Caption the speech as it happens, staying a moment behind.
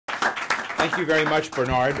Thank you very much,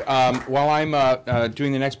 Bernard. While I'm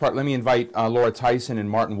doing the next part, let me invite Laura Tyson and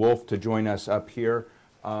Martin Wolf to join us up here.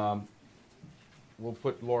 We'll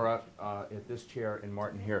put Laura at this chair and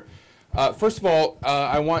Martin here. First of all,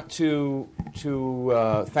 I want to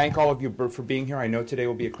thank all of you for being here. I know today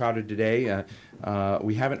will be a crowded day.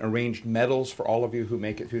 We haven't arranged medals for all of you who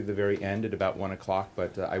make it through the very end at about 1 o'clock,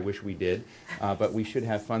 but I wish we did. But we should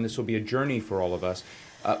have fun. This will be a journey for all of us.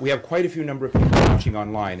 We have quite a few number of people watching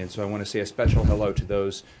online, and so I want to say a special hello to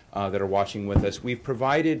those that are watching with us. We've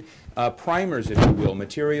provided primers, if you will,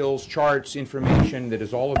 materials, charts, information that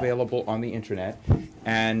is all available on the internet,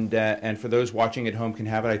 and for those watching at home can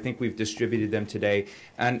have it. I think we've distributed them today,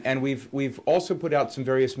 and we've also put out some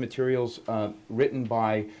various materials written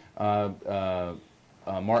by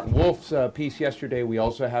Martin Wolf's piece yesterday. We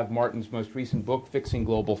also have Martin's most recent book, Fixing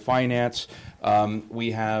Global Finance.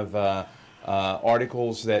 We have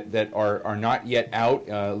articles that are not yet out.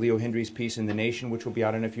 Leo Hendry's piece in The Nation, which will be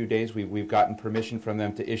out in a few days. We've gotten permission from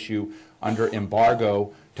them to issue under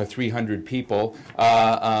embargo to 300 people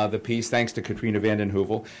the piece, thanks to Katrina vanden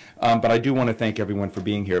Heuvel. But I do want to thank everyone for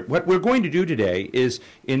being here. What we're going to do today is,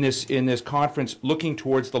 in this conference, looking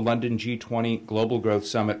towards the London G-20 Global Growth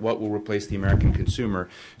Summit, what will replace the American consumer,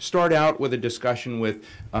 start out with a discussion with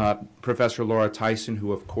Professor Laura Tyson,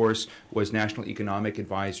 who, of course, was National Economic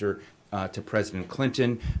Advisor to President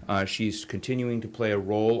Clinton. She's continuing to play a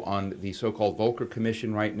role on the so-called Volcker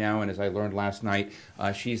Commission right now, and as I learned last night,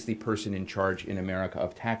 she's the person in charge in America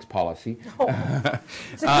of tax policy. Oh,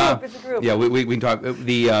 it's a group. It's a group. Yeah, we can talk.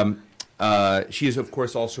 She is, of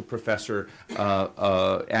course, also professor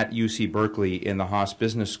at UC Berkeley in the Haas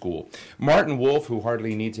Business School. Martin Wolf, who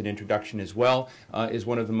hardly needs an introduction as well, is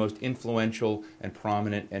one of the most influential and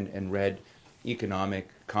prominent and read economic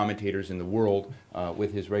commentators in the world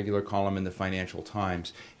with his regular column in the Financial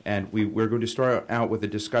Times. And we're going to start out with a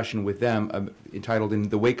discussion with them entitled, In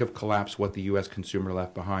the Wake of Collapse, What the U.S. Consumer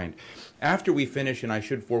Left Behind. After we finish, and I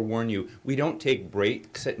should forewarn you, we don't take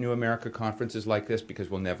breaks at New America conferences like this because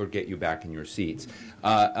we'll never get you back in your seats.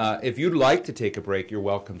 If you'd like to take a break, you're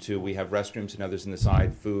welcome to. We have restrooms and others on the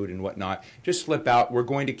side, food and whatnot. Just slip out. We're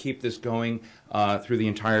going to keep this going through the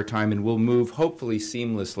entire time, and we'll move, hopefully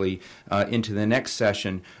seamlessly, into the next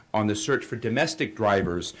session on the search for domestic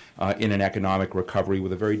drivers in an economic recovery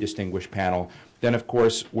with a very distinguished panel. Then, of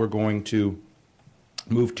course, we're going to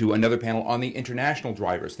move to another panel on the international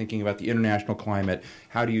drivers, thinking about the international climate.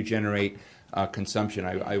 How do you generate consumption?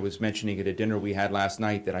 I was mentioning at a dinner we had last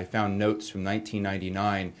night that I found notes from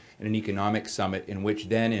 1999 in an economic summit in which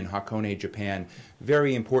then in Hakone, Japan,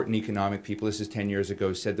 very important economic people, this is 10 years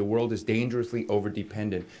ago, said the world is dangerously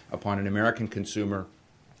over-dependent upon an American consumer,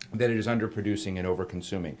 that it is underproducing and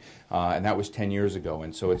overconsuming. And that was 10 years ago.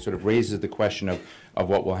 And so it sort of raises the question of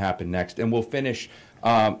what will happen next. And we'll finish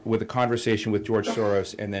with a conversation with George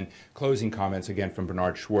Soros and then closing comments again from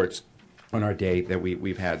Bernard Schwartz on our day that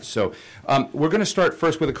we've had. So we're going to start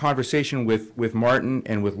first with a conversation with Martin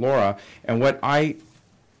and with Laura. And what I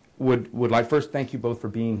would like, first, thank you both for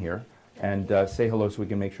being here. And say hello so we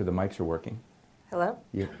can make sure the mics are working. Hello.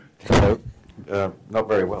 You. Hello. Not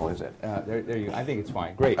very well, is it? There you go. I think it's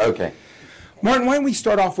fine. Great. Okay. Martin, why don't we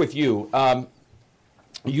start off with you?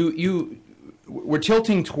 We're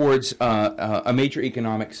tilting towards a major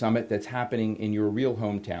economic summit that's happening in your real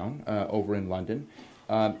hometown over in London.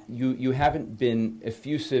 You haven't been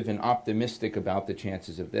effusive and optimistic about the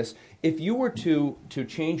chances of this. If you were to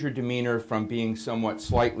change your demeanor from being somewhat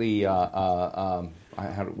slightly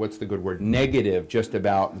what's the good word, negative just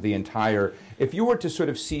about the entire, if you were to sort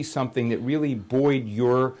of see something that really buoyed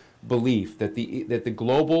your belief that the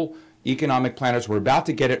global economic planners were about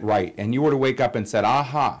to get it right, and you were to wake up and said,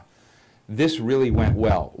 aha, this really went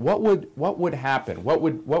well, what would happen? What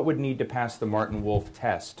would need to pass the Martin Wolf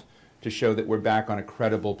test to show that we're back on a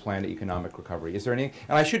credible plan to economic recovery? Is there any?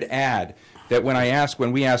 And I should add that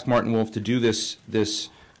when we asked Martin Wolf to do this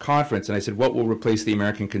conference, and I said, what will replace the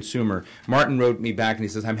American consumer? Martin wrote me back and he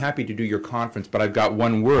says, I'm happy to do your conference, but I've got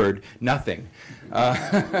one word, nothing. Well,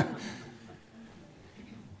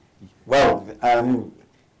 the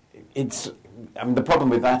problem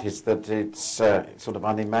with that is that it's sort of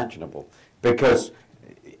unimaginable, because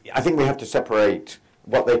I think we have to separate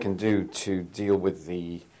what they can do to deal with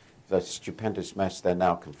the stupendous mess they're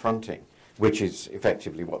now confronting, which is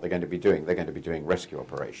effectively what they're going to be doing. They're going to be doing rescue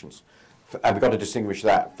operations. And we've got to distinguish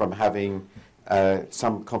that from having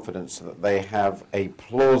some confidence that they have a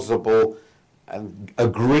plausible and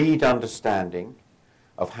agreed understanding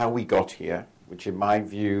of how we got here, which in my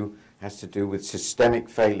view has to do with systemic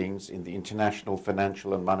failings in the international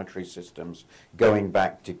financial and monetary systems going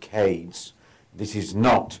back decades. This is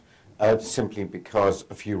not simply because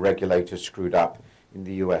a few regulators screwed up in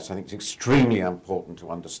the US. I think it's extremely important to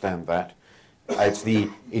understand that. It's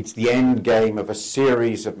the end game of a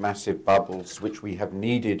series of massive bubbles which we have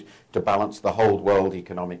needed to balance the whole world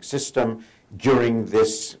economic system during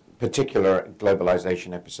this particular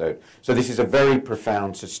globalization episode. So this is a very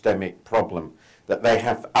profound systemic problem that they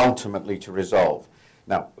have ultimately to resolve.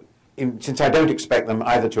 Now, since I don't expect them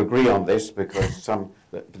either to agree on this, because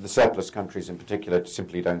the surplus countries in particular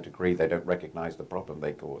simply don't agree, they don't recognize the problem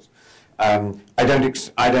they cause, I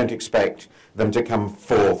don't expect them to come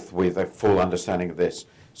forth with a full understanding of this.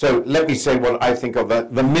 So let me say what I think of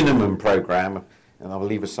the minimum program, and I'll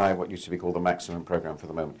leave aside what used to be called the maximum program for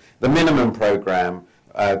the moment. The minimum program,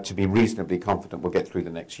 to be reasonably confident we'll get through the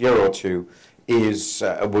next year or two,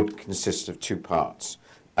 would consist of two parts.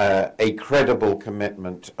 A credible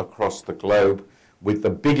commitment across the globe, with the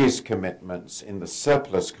biggest commitments in the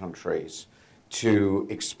surplus countries to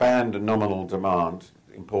expand nominal demand,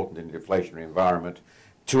 important in the inflationary environment,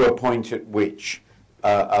 to a point at which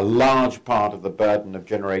a large part of the burden of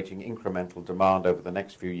generating incremental demand over the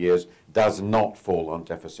next few years does not fall on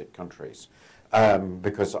deficit countries.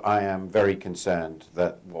 Because I am very concerned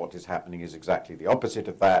that what is happening is exactly the opposite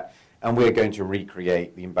of that, and we're going to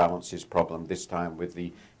recreate the imbalances problem, this time with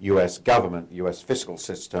the US government, the US fiscal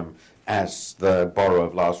system, as the borrower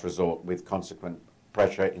of last resort, with consequent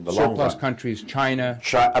pressure in the long run. Surplus countries, China,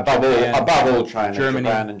 above all China, Germany.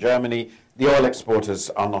 Japan and Germany. The oil exporters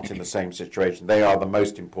are not in the same situation. They are the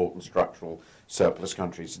most important structural surplus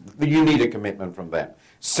countries. You need a commitment from them.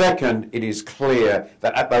 Second, it is clear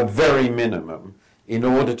that at the very minimum, in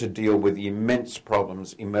order to deal with the immense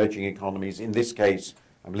problems emerging economies, in this case,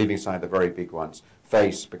 I'm leaving aside the very big ones,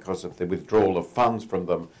 face because of the withdrawal of funds from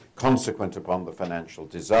them consequent upon the financial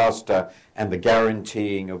disaster and the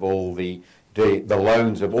guaranteeing of all the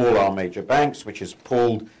loans of all our major banks, which has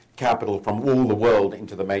pulled capital from all the world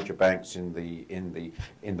into the major banks in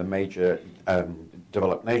the major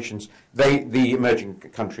developed nations. The emerging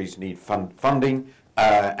countries need funding,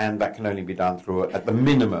 and that can only be done through, at the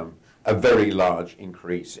minimum, a very large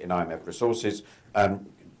increase in IMF resources.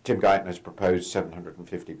 Tim Guyton has proposed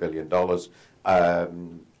 $750 billion.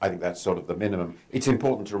 I think that's sort of the minimum. It's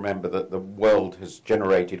important to remember that the world has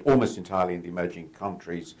generated, almost entirely in the emerging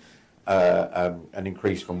countries, an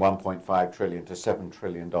increase from $1.5 trillion to $7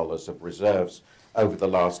 trillion of reserves over the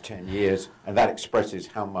last 10 years, and that expresses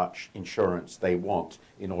how much insurance they want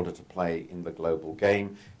in order to play in the global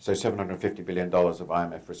game. So $750 billion of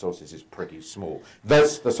IMF resources is pretty small.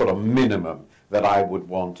 That's the sort of minimum that I would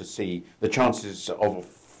want to see. The chances of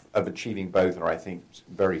achieving both are, I think,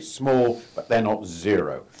 very small, but they're not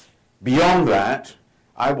zero. Beyond that,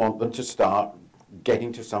 I want them to start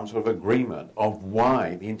getting to some sort of agreement of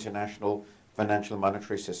why the international financial and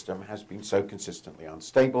monetary system has been so consistently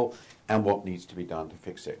unstable and what needs to be done to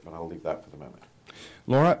fix it. But I'll leave that for the moment.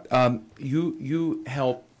 Laura, you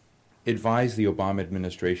help advise the Obama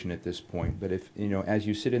administration at this point, but if, as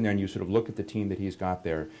you sit in there and you sort of look at the team that he's got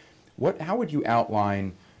there, how would you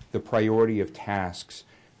outline the priority of tasks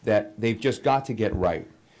that they've just got to get right?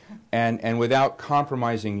 And without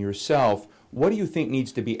compromising yourself, what do you think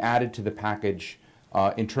needs to be added to the package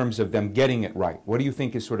in terms of them getting it right? What do you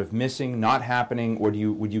think is sort of missing, not happening, or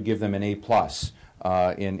would you give them an A+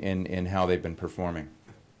 in how they've been performing?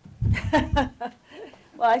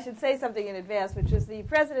 Well, I should say something in advance, which is the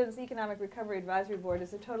President's Economic Recovery Advisory Board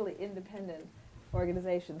is a totally independent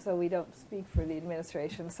organization, so we don't speak for the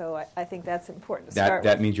administration, so I think that's important to start with.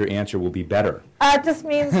 That means your answer will be better. It just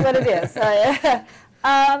means what it is.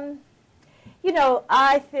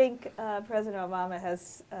 I think President Obama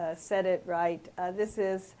has said it right. This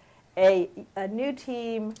is a new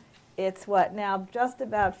team. It's now just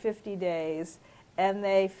about 50 days, and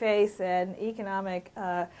they face an economic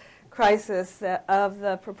crisis of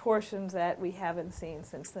the proportions that we haven't seen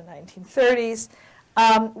since the 1930s.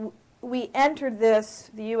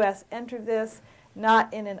 The U.S. entered this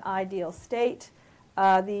not in an ideal state.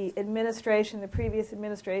 The previous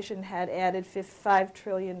administration had added $5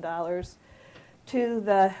 trillion to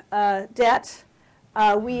the debt.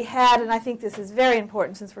 We had, and I think this is very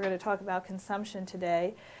important since we're going to talk about consumption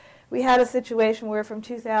today, we had a situation where from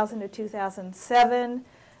 2000 to 2007,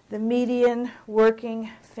 the median working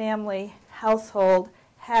family household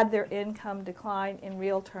had their income decline in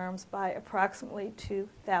real terms by approximately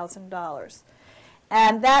 $2,000.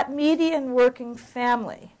 And that median working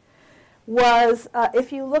family was,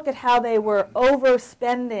 if you look at how they were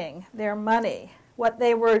overspending their money, what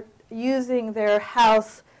they were using their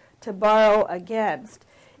house to borrow against,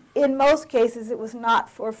 in most cases it was not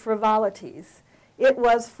for frivolities. It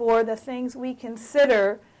was for the things we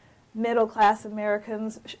consider middle-class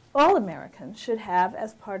Americans, all Americans, should have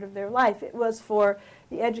as part of their life. It was for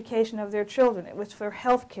the education of their children. It was for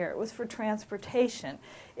health care. It was for transportation.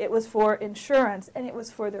 It was for insurance. And it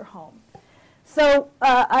was for their home. So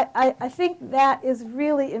I think that is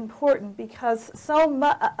really important because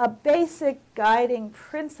a basic guiding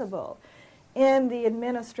principle in the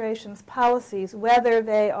administration's policies, whether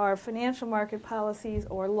they are financial market policies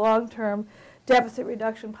or long-term deficit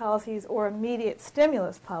reduction policies or immediate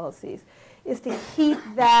stimulus policies, is to keep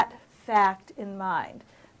that fact in mind.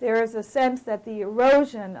 There is a sense that the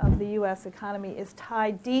erosion of the U.S. economy is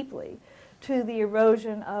tied deeply to the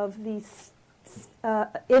erosion of the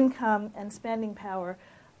income and spending power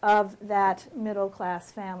of that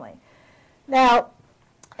middle-class family. Now,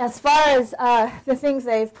 as far as the things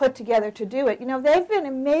they've put together to do it, they've been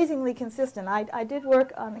amazingly consistent. I did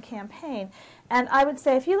work on the campaign, and I would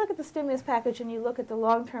say if you look at the stimulus package and you look at the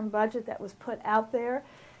long-term budget that was put out there,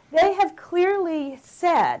 they have clearly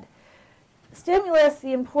said, stimulus,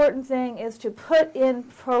 the important thing is to put in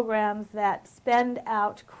programs that spend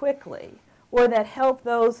out quickly or that help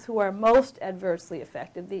those who are most adversely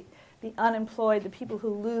affected, the unemployed, the people who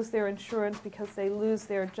lose their insurance because they lose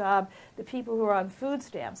their job, the people who are on food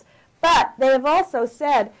stamps. But they have also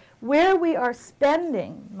said where we are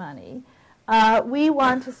spending money, we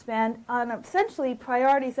want to spend on essentially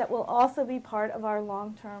priorities that will also be part of our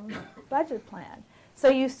long-term budget plan. So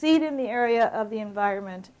you see it in the area of the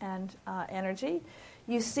environment and energy.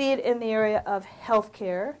 You see it in the area of health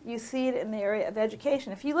care. You see it in the area of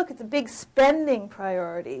education. If you look at the big spending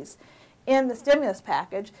priorities in the stimulus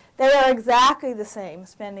package, they are exactly the same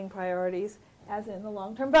spending priorities as in the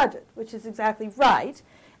long-term budget, which is exactly right.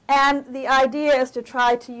 And the idea is to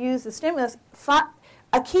try to use the stimulus.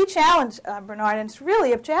 A key challenge, Bernard, and it's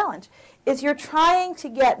really a challenge, is you're trying to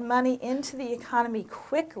get money into the economy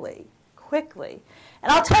quickly.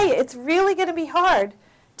 And I'll tell you, it's really going to be hard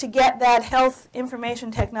to get that health information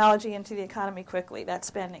technology into the economy quickly, that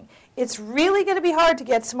spending. It's really going to be hard to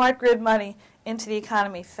get smart grid money into the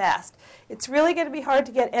economy fast. It's really going to be hard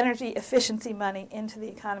to get energy efficiency money into the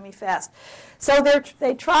economy fast. So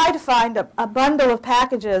they try to find a bundle of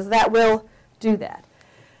packages that will do that.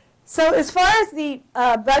 So as far as the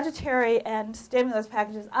budgetary and stimulus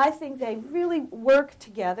packages, I think they really work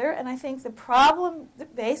together. And I think the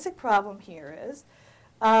basic problem here is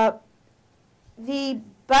the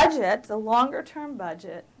budget, the longer-term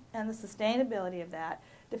budget, and the sustainability of that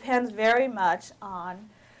depends very much on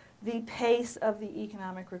the pace of the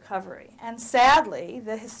economic recovery. And sadly,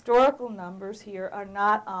 the historical numbers here are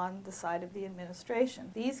not on the side of the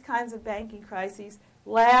administration. These kinds of banking crises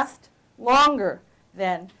last longer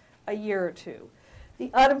than a year or two.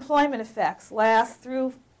 The unemployment effects last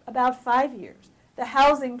through about 5 years. The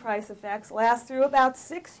housing price effects last through about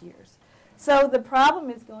 6 years. So the problem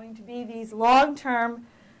is going to be these long-term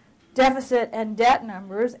deficit and debt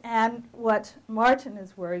numbers, and what Martin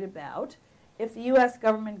is worried about, if the U.S.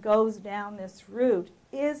 government goes down this route,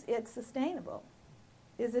 is it sustainable?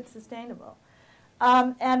 Is it sustainable?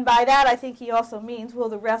 And by that, I think he also means, will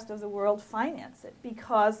the rest of the world finance it?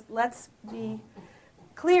 Because let's be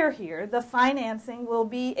clear here, the financing will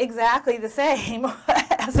be exactly the same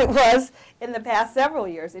as it was in the past several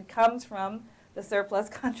years. It comes from the surplus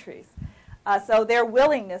countries. So their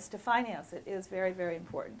willingness to finance it is very, very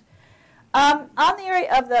important. On the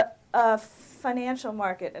area of the financial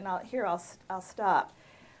market, and I'll stop.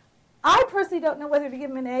 I personally don't know whether to give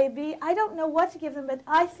them an A, B. I don't know what to give them, but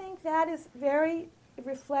I think that is very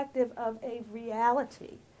reflective of a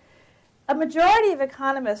reality. A majority of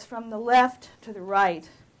economists from the left to the right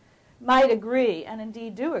might agree, and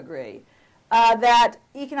indeed do agree, that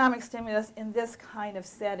economic stimulus in this kind of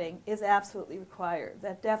setting is absolutely required,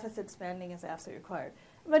 that deficit spending is absolutely required.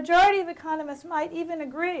 A majority of economists might even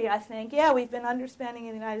agree, I think, yeah, we've been underspending in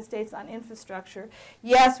the United States on infrastructure.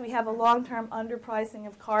 Yes, we have a long-term underpricing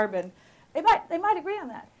of carbon. They might agree on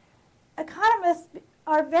that. Economists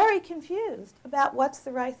are very confused about what's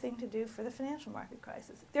the right thing to do for the financial market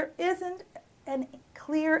crisis. There isn't a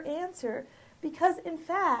clear answer because, in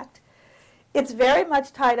fact, it's very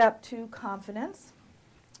much tied up to confidence.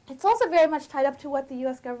 It's also very much tied up to what the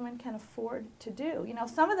U.S. government can afford to do. You know,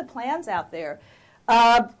 some of the plans out there,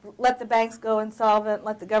 let the banks go insolvent,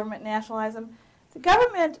 let the government nationalize them. The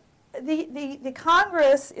government, the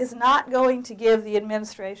Congress is not going to give the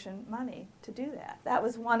administration money to do that. That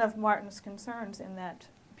was one of Martin's concerns in that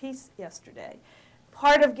piece yesterday.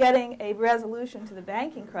 Part of getting a resolution to the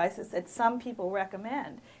banking crisis that some people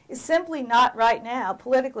recommend is simply not right now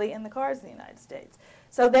politically in the cards in the United States.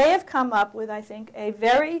 So they have come up with, I think, a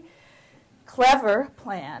very clever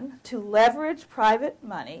plan to leverage private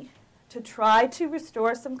money to try to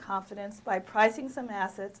restore some confidence by pricing some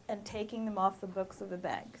assets and taking them off the books of the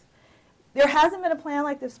banks. There hasn't been a plan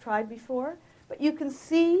like this tried before, but you can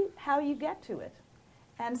see how you get to it.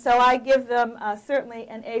 And so I give them certainly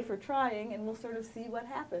an A for trying, and we'll sort of see what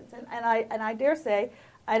happens. And I dare say,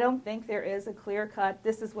 I don't think there is a clear-cut,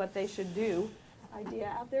 this is what they should do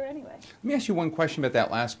idea out there anyway. Let me ask you one question about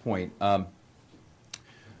that last point.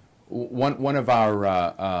 One of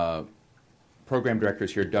our program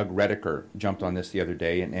directors here, Doug Redeker, jumped on this the other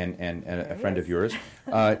day, and a friend of yours,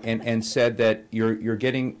 and said that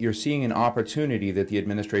you're seeing an opportunity that the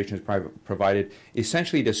administration has provided,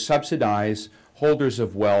 essentially to subsidize holders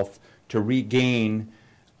of wealth to regain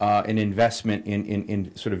an investment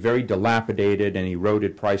in sort of very dilapidated and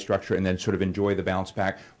eroded price structure, and then sort of enjoy the bounce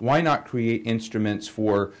back. Why not create instruments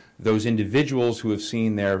for those individuals who have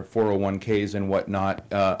seen their 401ks and whatnot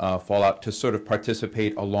fall out to sort of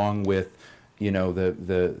participate along with,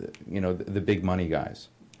 the big money guys?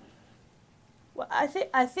 Well,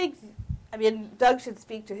 I mean, Doug should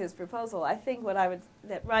speak to his proposal. I think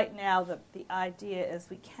that right now the idea is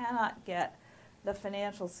we cannot get the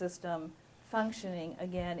financial system functioning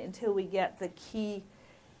again until we get the key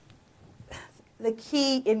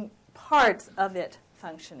in parts of it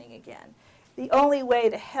functioning again. The only way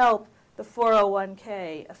to help the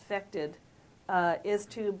 401k affected is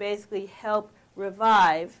to basically help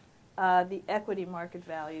revive the equity market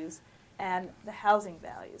values and the housing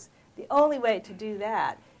values. The only way to do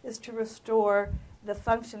that is to restore the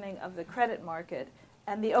functioning of the credit market,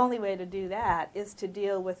 and the only way to do that is to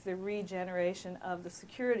deal with the regeneration of the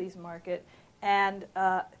securities market and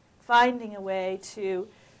finding a way to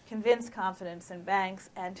convince confidence in banks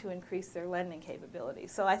and to increase their lending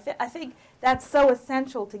capabilities. So I think that's so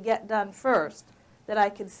essential to get done first that I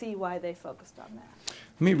can see why they focused on that.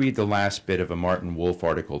 Let me read the last bit of a Martin Wolf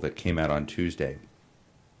article that came out on Tuesday.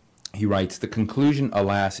 He writes, "The conclusion,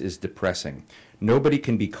 alas, is depressing. Nobody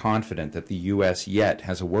can be confident that the U.S. yet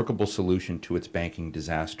has a workable solution to its banking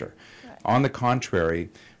disaster. Right. On the contrary,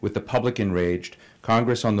 with the public enraged,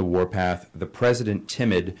 Congress on the warpath, the president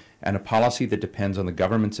timid, and a policy that depends on the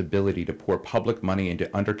government's ability to pour public money into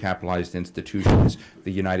undercapitalized institutions,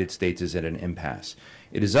 the United States is at an impasse.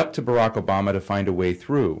 It is up to Barack Obama to find a way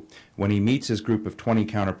through. When he meets his group of 20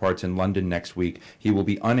 counterparts in London next week, he will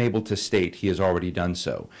be unable to state he has already done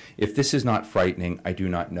so. If this is not frightening, I do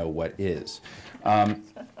not know what is."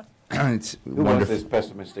 It's Who was this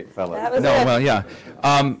pessimistic fellow? Yeah.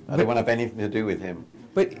 I don't want to have anything to do with him.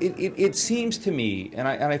 But it seems to me, and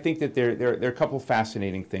I think that there are a couple of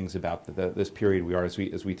fascinating things about this period we are as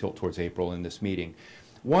we tilt towards April in this meeting.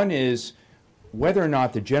 One is whether or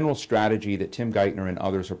not the general strategy that Tim Geithner and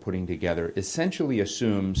others are putting together essentially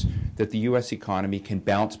assumes that the U.S. economy can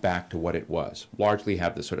bounce back to what it was, largely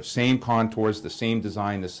have the sort of same contours, the same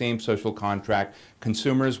design, the same social contract.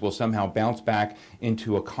 Consumers will somehow bounce back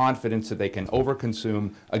into a confidence that they can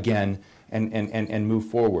overconsume again and move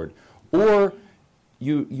forward. Or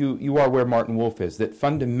you are where Martin Wolf is, that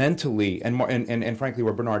fundamentally, and frankly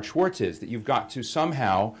where Bernard Schwartz is, that you've got to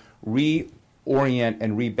somehow reorient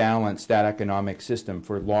and rebalance that economic system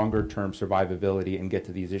for longer-term survivability and get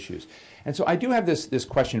to these issues. And so I do have this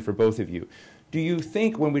question for both of you. Do you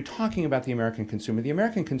think, when we're talking about the American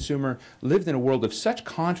consumer lived in a world of such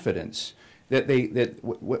confidence that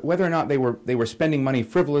whether or not they were spending money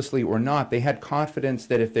frivolously or not, they had confidence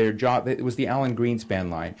that if their job, it was the Alan Greenspan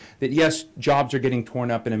line, that yes, jobs are getting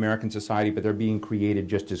torn up in American society, but they're being created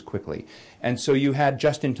just as quickly. And so you had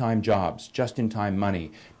just-in-time jobs, just-in-time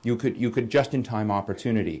money. You could just-in-time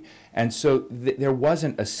opportunity. And so there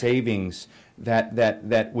wasn't a savings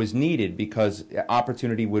that was needed because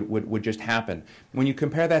opportunity would just happen. When you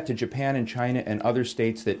compare that to Japan and China and other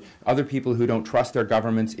states, that other people who don't trust their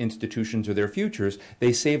governments, institutions, or their futures,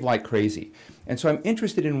 they save like crazy. And so I'm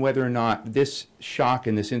interested in whether or not this shock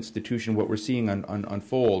in this institution, what we're seeing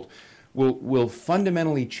unfold, will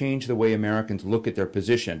fundamentally change the way Americans look at their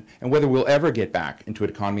position, and whether we'll ever get back into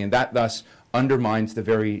an economy, and that thus undermines the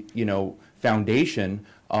very foundation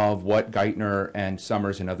of what Geithner and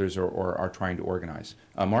Summers and others are trying to organize.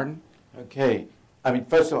 Martin? Okay. I mean,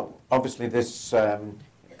 first of all, obviously this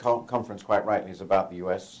conference, quite rightly, is about the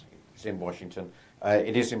U.S. It's in Washington.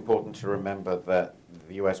 It is important to remember that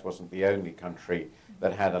the U.S. wasn't the only country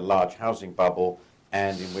that had a large housing bubble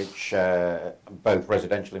and in which both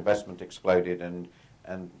residential investment exploded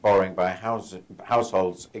and borrowing by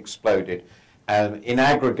households exploded. In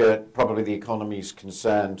aggregate, probably the economies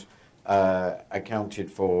concerned accounted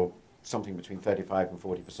for something between 35 and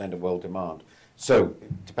 40% of world demand. So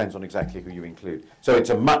it depends on exactly who you include. So it's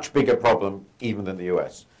a much bigger problem even than the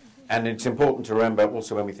US. And it's important to remember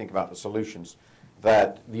also when we think about the solutions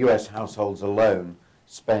that the US households alone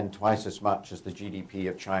spend twice as much as the GDP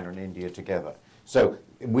of China and India together. So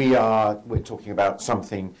we're talking about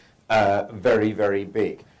something very, very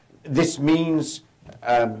big. This means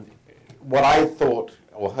what I thought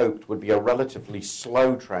or hoped would be a relatively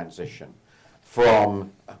slow transition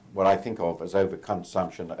from what I think of as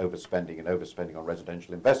overconsumption, overspending, and overspending on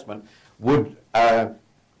residential investment would,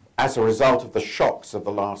 as a result of the shocks of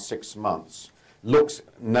the last 6 months, looks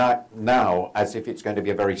now as if it's going to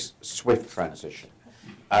be a very swift transition.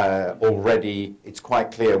 Already, it's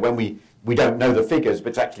quite clear when we don't know the figures, but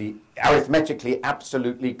it's actually arithmetically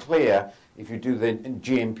absolutely clear if you do the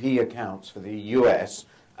GNP accounts for the US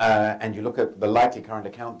and you look at the likely current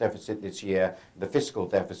account deficit this year, the fiscal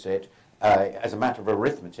deficit, as a matter of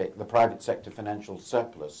arithmetic, the private sector financial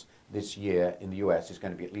surplus this year in the US is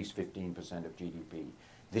going to be at least 15% of GDP.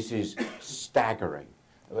 This is staggering.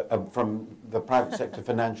 From the private sector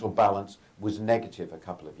financial balance was negative a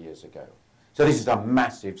couple of years ago. So this is a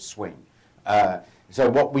massive swing.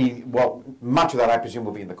 So much of that I presume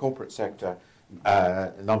will be in the corporate sector,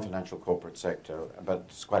 non-financial corporate sector, but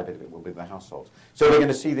quite a bit of it will be in the households. So we're going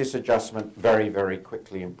to see this adjustment very, very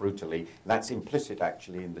quickly and brutally. That's implicit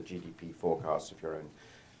actually in the GDP forecasts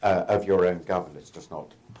of your own government. It's just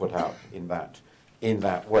not put out in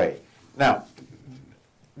that way. Now,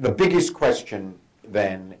 the biggest question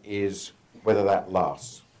then is whether that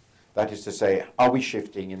lasts. That is to say, are we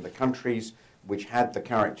shifting in the countries which had the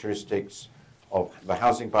characteristics of the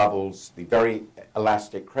housing bubbles, the very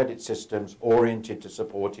elastic credit systems oriented to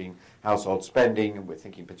supporting household spending, and we're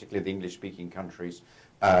thinking particularly of the English-speaking countries.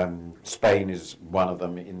 Spain is one of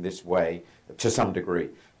them in this way, to some degree.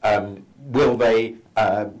 Will they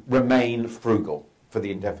remain frugal for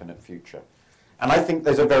the indefinite future? And I think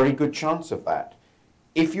there's a very good chance of that.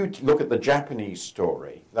 If you look at the Japanese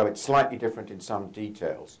story, though it's slightly different in some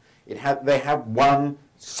details, they have one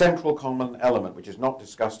central common element which is not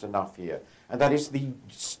discussed enough here, and that is the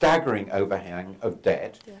staggering overhang of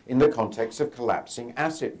debt in the context of collapsing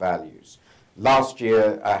asset values. Last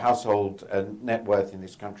year, household net worth in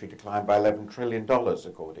this country declined by $11 trillion,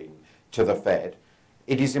 according to the Fed.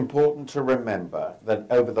 It is important to remember that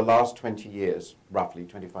over the last 20 years, roughly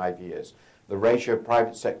 25 years, the ratio of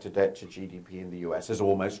private sector debt to GDP in the US has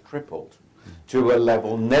almost tripled to a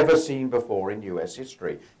level never seen before in US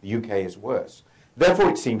history. The UK is worse. Therefore,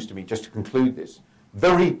 it seems to me, just to conclude this,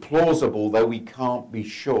 very plausible, though we can't be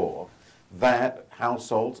sure, that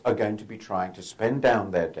households are going to be trying to spend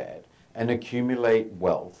down their debt and accumulate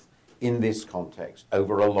wealth in this context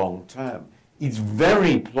over a long term. It's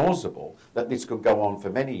very plausible that this could go on for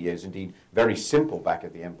many years. Indeed, very simple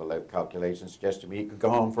back-of-the-envelope calculations suggest to me it could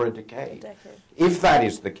go on for a decade. If that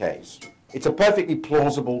is the case, it's a perfectly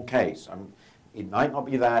plausible case. It might not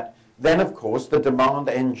be that. Then, of course, the demand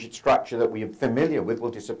engine structure that we are familiar with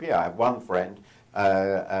will disappear. I have one friend,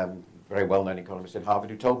 very well-known economist at Harvard,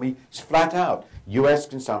 who told me it's flat out. US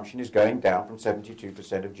consumption is going down from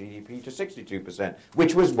 72% of GDP to 62%,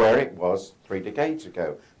 which was where it was 3 decades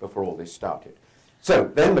ago before all this started.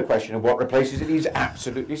 So then the question of what replaces it is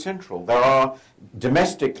absolutely central. There are,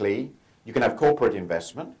 domestically, you can have corporate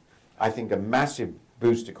investment. I think a massive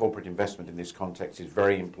boost to corporate investment in this context is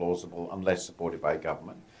very implausible unless supported by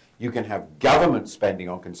government. You can have government spending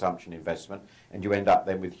on consumption investment, and you end up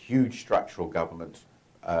then with huge structural government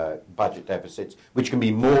budget deficits, which can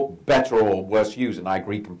be better or worse used, and I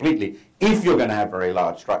agree completely. If you're going to have very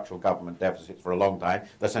large structural government deficits for a long time,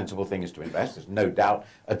 the sensible thing is to invest. There's no doubt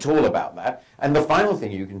at all about that. And the final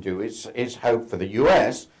thing you can do is hope for the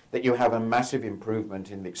US that you have a massive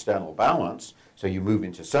improvement in the external balance, so you move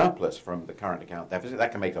into surplus from the current account deficit.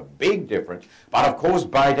 That can make a big difference. But of course,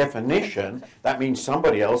 by definition, that means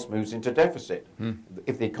somebody else moves into deficit.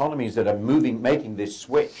 If the economies that are making this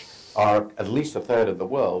switch are at least a third of the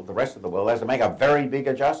world, the rest of the world has to make a very big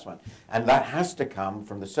adjustment. And that has to come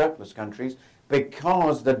from the surplus countries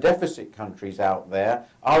because the deficit countries out there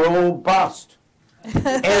are all bust.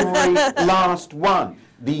 Every last one.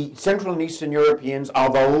 The Central and Eastern Europeans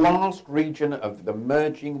are the last region of the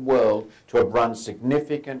emerging world to have run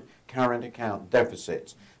significant current account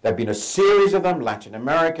deficits. There have been a series of them, Latin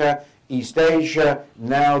America, East Asia,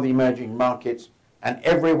 now the emerging markets, and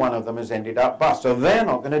every one of them has ended up bust. So they're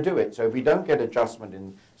not going to do it. So if we don't get adjustment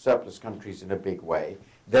in surplus countries in a big way,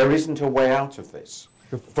 there isn't a way out of this,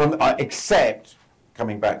 except,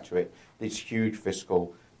 coming back to it, this huge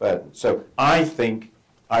fiscal burden. So I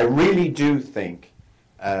really do think,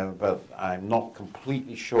 but I'm not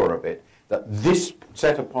completely sure of it, that this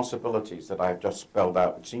set of possibilities that I've just spelled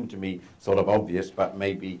out, which seem to me sort of obvious, but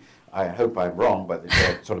maybe I hope I'm wrong, but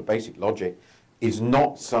it's sort of basic logic, is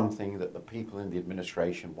not something that the people in the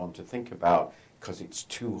administration want to think about because it's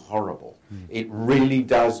too horrible. It really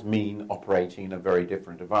does mean operating in a very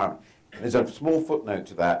different environment. There's a small footnote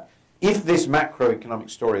to that. If this macroeconomic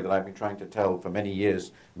story that I've been trying to tell for many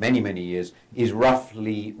years, many years, is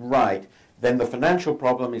roughly right, then the financial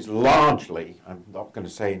problem is largely, I'm not going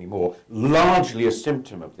to say any more, largely a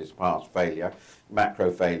symptom of this past failure, macro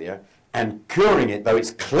failure, and curing it, though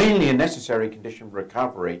it's clearly a necessary condition for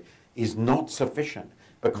recovery, is not sufficient.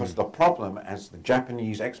 Because the problem, as the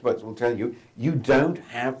Japanese experts will tell you, you don't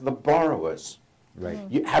have the borrowers. Right.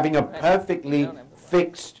 Having a perfectly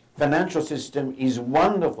fixed financial system is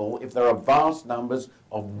wonderful if there are vast numbers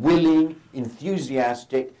of willing,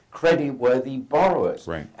 enthusiastic, credit-worthy borrowers.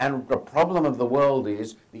 Right. And the problem of the world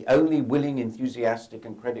is the only willing, enthusiastic,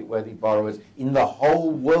 and credit-worthy borrowers in the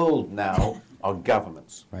whole world now are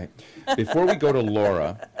governments. Right. Before we go to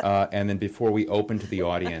Laura, and then before we open to the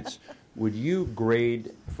audience, would you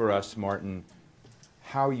grade for us, Martin,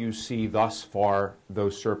 how you see thus far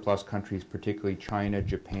those surplus countries, particularly China,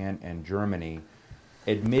 Japan, and Germany,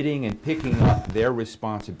 admitting and picking up their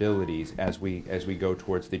responsibilities as we go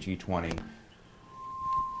towards the G20?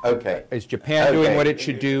 Okay. Is Japan doing what it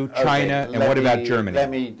should do, China, and what about Germany? Let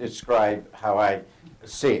me describe how I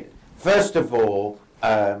see it. First of all,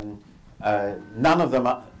 none of them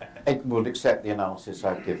will accept the analysis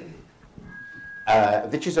I've given,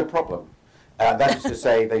 which is a problem. That is to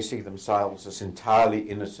say, they see themselves as entirely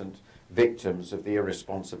innocent victims of the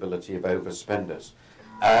irresponsibility of overspenders.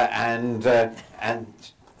 And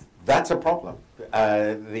that's a problem.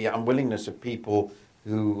 The unwillingness of people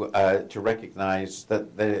to recognize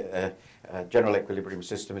that the general equilibrium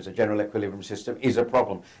system is a general equilibrium system is a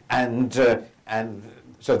problem. And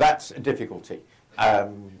so that's a difficulty.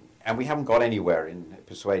 And we haven't got anywhere in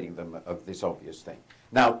persuading them of this obvious thing.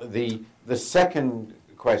 Now, the second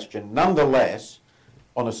question, nonetheless,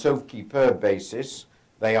 on a sauve-qui-peut basis,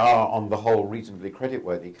 they are, on the whole, reasonably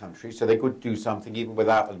creditworthy countries, so they could do something even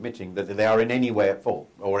without admitting that they are in any way at fault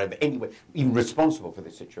or in any way even responsible for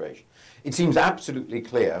this situation. It seems absolutely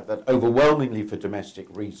clear that overwhelmingly for domestic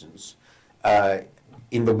reasons,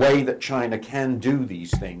 in the way that China can do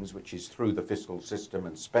these things, which is through the fiscal system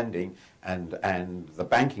and spending and the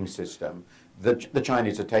banking system, the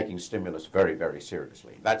Chinese are taking stimulus very, very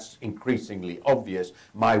seriously. That's increasingly obvious.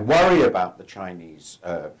 My worry about the Chinese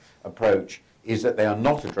approach is that they are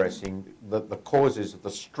not addressing the causes of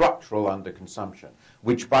the structural underconsumption,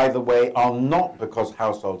 which, by the way, are not because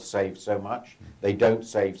households save so much. They don't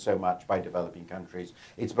save so much by developing countries.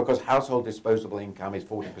 It's because household disposable income is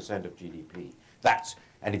 40% of GDP.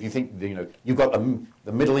 And if you think, you've got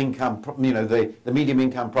the middle income, the medium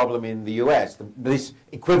income problem in the US, this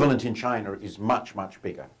equivalent in China is much, much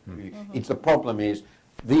bigger. It's the problem is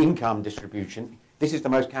the income distribution. This is the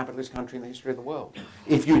most capitalist country in the history of the world.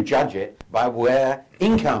 If you judge it by where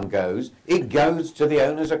income goes, it goes to the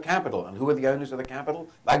owners of capital. And who are the owners of the capital?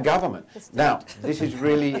 The government. Now, this is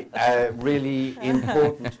really, really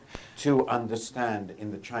important to understand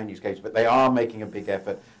in the Chinese case, but they are making a big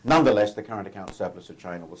effort. Nonetheless, the current account surplus of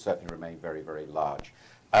China will certainly remain very, very large.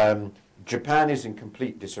 Japan is in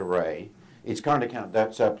complete disarray. Its current account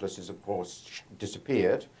debt surplus has, of course,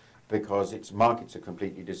 disappeared because its markets have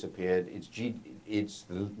completely disappeared. It's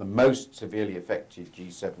the most severely affected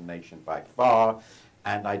G7 nation by far,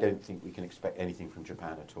 and I don't think we can expect anything from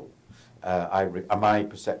Japan at all. My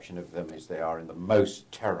perception of them is they are in the most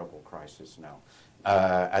terrible crisis now.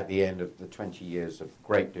 At the end of the 20 years of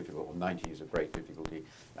great difficulty, or 90 years of great difficulty,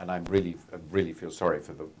 and I really feel sorry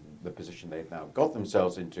for the position they've now got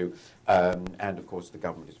themselves into, and of course the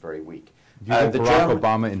government is very weak. Do you think Barack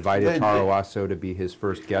Obama invited Taro Aso to be his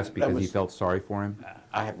first guest because he felt sorry for him?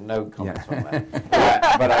 I have no comments on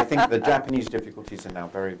that. But I think the Japanese difficulties are now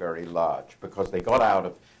very, very large because they got out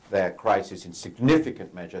of their crisis in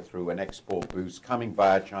significant measure through an export boost coming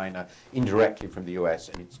via China indirectly from the US,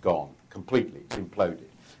 and it's gone completely. It's imploded.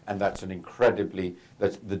 And that's an incredibly, the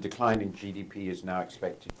decline in GDP is now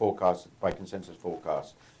expected, forecasted by consensus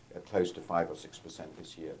forecasts, close to 5 or 6%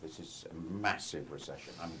 this year. This is a massive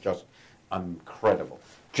recession. Just incredible.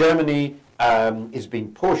 Germany is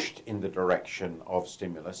being pushed in the direction of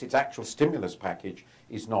stimulus. Its actual stimulus package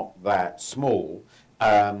is not that small.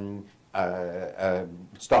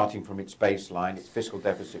 Starting from its baseline, its fiscal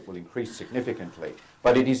deficit will increase significantly.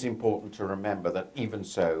 But it is important to remember that even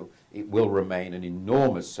so, it will remain an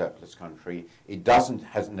enormous surplus country. It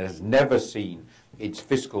has never seen its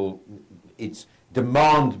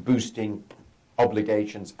demand-boosting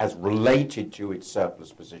obligations as related to its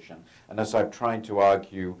surplus position. And as I've tried to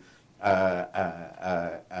argue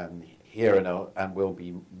here and will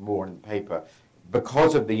be more in the paper,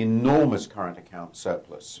 because of the enormous current account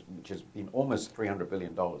surplus, which has been almost $300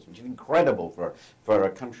 billion, which is incredible for a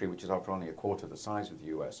country which is after only a quarter the size of the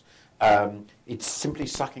US, it's simply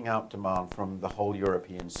sucking out demand from the whole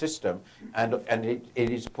European system, and it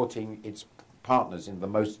is putting its partners in the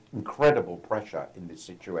most incredible pressure in this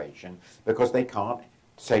situation because they can't,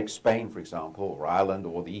 take Spain, for example, or Ireland,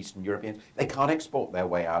 or the Eastern Europeans, they can't export their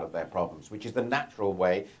way out of their problems, which is the natural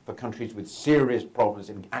way for countries with serious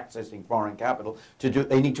problems in accessing foreign capital to do.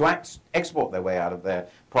 They need to export their way out of their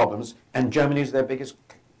problems, and Germany is their biggest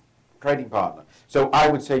trading partner. So I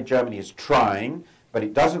would say Germany is trying, but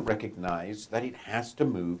it doesn't recognize that it has to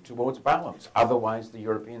move towards balance. Otherwise, the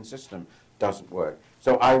European system doesn't work.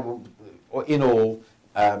 So I will, in all,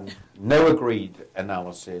 no agreed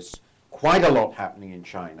analysis. Quite a lot happening in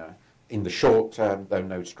China in the short term, though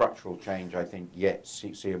no structural change, I think, yet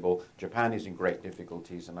seeable. Japan is in great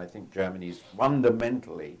difficulties, and I think Germany is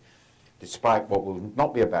fundamentally, despite what will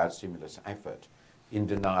not be a bad stimulus effort, in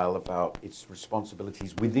denial about its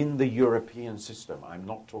responsibilities within the European system. I'm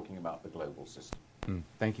not talking about the global system.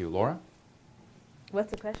 Thank you. Laura?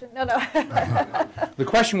 What's the question? No. The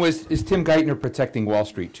question was, is Tim Geithner protecting Wall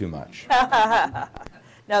Street too much?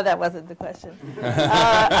 No, that wasn't the question.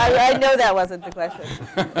 I know that wasn't the question.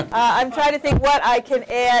 I'm trying to think what I can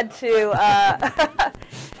add to.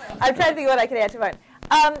 I'm trying to think what I can add to mine.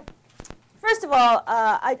 First of all,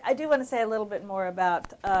 I do want to say a little bit more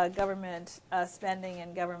about government spending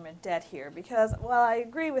and government debt here, because while I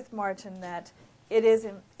agree with Martin that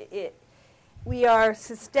we are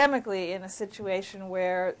systemically in a situation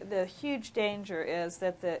where the huge danger is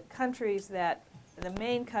that the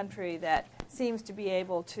main country that seems to be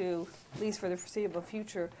able to, at least for the foreseeable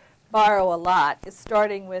future, borrow a lot is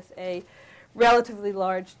starting with a relatively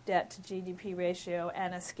large debt to GDP ratio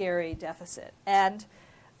and a scary deficit. And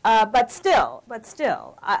but still,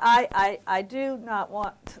 I do not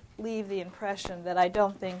want to leave the impression that I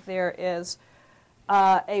don't think there is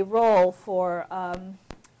a role for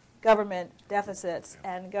government deficits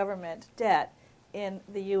and government debt in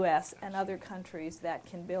the U.S. and other countries that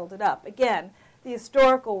can build it up. Again, the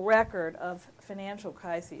historical record of financial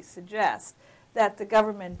crises suggests that the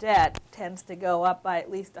government debt tends to go up by at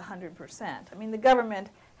least 100%. I mean, the government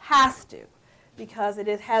has to, because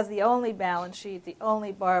it has the only balance sheet, the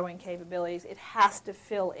only borrowing capabilities. It has to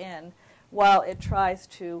fill in while it tries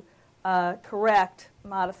to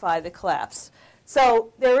modify the collapse.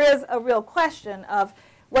 So there is a real question of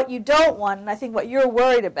what you don't want, and I think what you're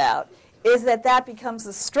worried about, is that that becomes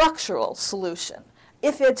a structural solution.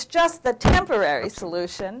 If it's just the temporary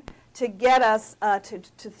solution to get us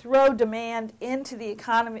to throw demand into the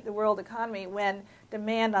economy, the world economy, when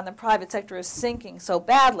demand on the private sector is sinking so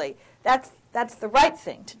badly, that's the right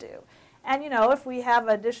thing to do. And if we have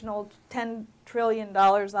additional $10 trillion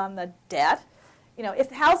on the debt, if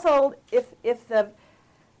the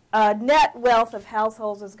net wealth of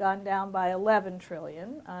households has gone down by 11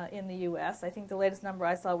 trillion in the U.S. I think the latest number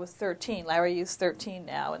I saw was 13. Larry used 13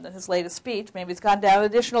 now in his latest speech. Maybe it's gone down an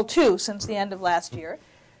additional 2 since the end of last year.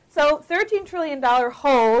 So $13 trillion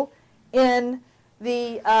hole in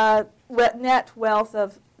the net wealth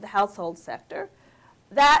of the household sector.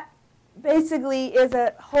 That basically is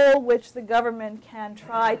a hole which the government can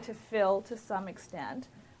try to fill to some extent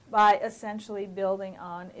by essentially building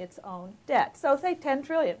on its own debt. So say 10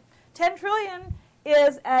 trillion. 10 trillion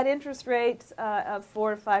is at interest rates of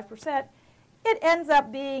 4 to 5%. It ends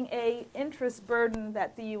up being an interest burden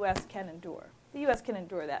that the U.S. can endure. The U.S. can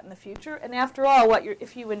endure that in the future. And after all,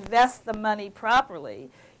 if you invest the money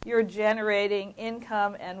properly, you're generating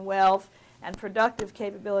income and wealth and productive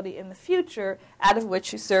capability in the future out of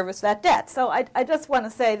which you service that debt. So I just want to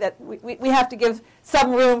say that we have to give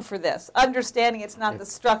some room for this, understanding it's not the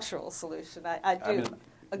structural solution. I do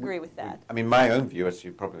agree with that. I mean, my own view, as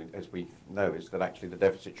we know, is that actually the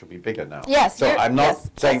deficit should be bigger now. Yes. So I'm not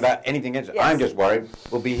saying that anything is. Yes. I'm just worried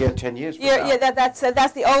we'll be here 10 years from now. Yeah, that's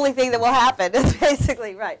the only thing that will happen. Is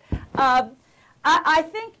basically right. I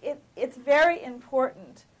think it's very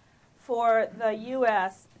important for the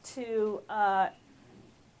U.S. to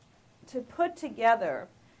put together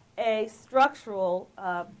a structural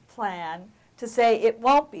plan to say it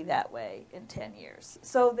won't be that way in 10 years.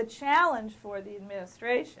 So the challenge for the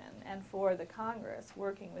administration and for the Congress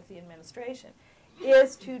working with the administration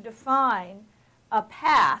is to define a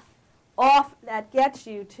path off that gets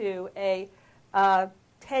you to a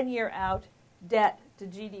 10-year out debt to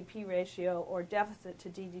GDP ratio or deficit to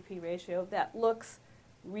GDP ratio that looks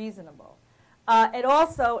reasonable. It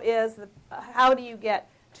also is how do you get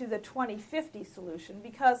to the 2050 solution?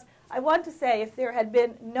 Because I want to say if there had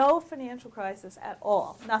been no financial crisis at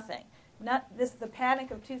all, nothing, The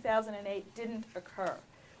panic of 2008 didn't occur.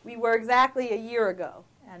 We were exactly a year ago,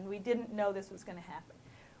 and we didn't know this was going to happen.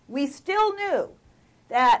 We still knew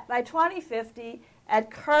that by 2050,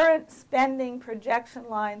 at current spending projection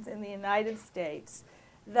lines in the United States,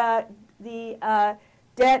 the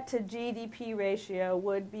debt to GDP ratio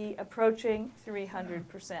would be approaching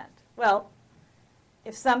 300%. Well,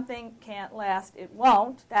 if something can't last, it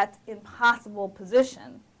won't. That's an impossible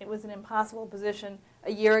position. It was an impossible position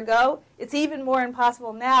a year ago. It's even more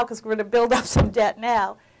impossible now because we're going to build up some debt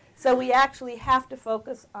now. So we actually have to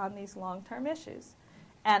focus on these long-term issues.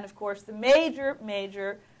 And, of course, the major,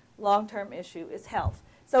 major long-term issue is health.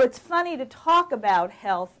 So it's funny to talk about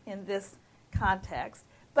health in this context,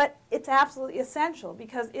 but it's absolutely essential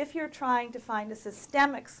because if you're trying to find a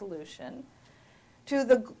systemic solution to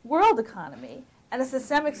the world economy and a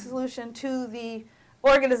systemic solution to the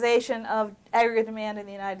organization of aggregate demand in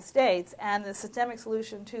the United States and the systemic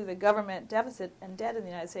solution to the government deficit and debt in the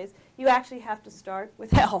United States, you actually have to start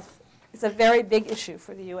with health. It's a very big issue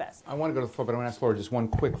for the U.S. I want to go to the floor, but I want to ask Laura just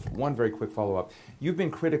one very quick follow-up. You've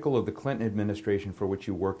been critical of the Clinton administration for which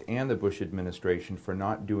you worked and the Bush administration for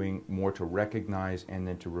not doing more to recognize and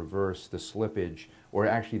then to reverse the slippage, or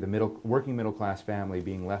actually the working middle-class family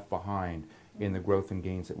being left behind in the growth and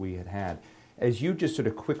gains that we had had. As you just sort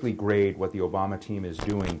of quickly grade what the Obama team is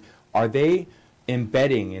doing, are they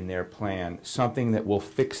embedding in their plan something that will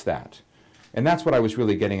fix that? And that's what I was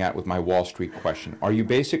really getting at with my Wall Street question. Are you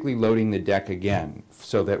basically loading the deck again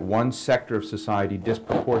so that one sector of society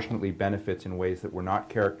disproportionately benefits in ways that were not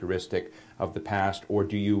characteristic of the past, or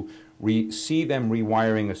do you see them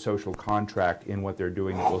rewiring a social contract in what they're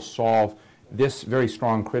doing that will solve this very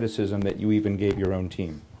strong criticism that you even gave your own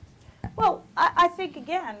team? Well, I think,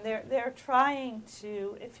 again, they're trying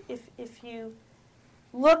to, if you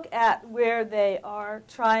look at where they are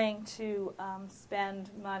trying to spend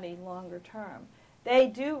money longer term, they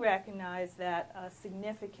do recognize that a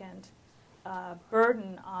significant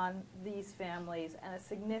burden on these families and a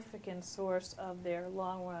significant source of their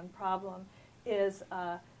long-run problem is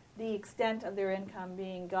the extent of their income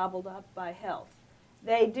being gobbled up by health.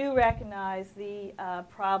 They do recognize the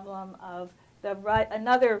problem of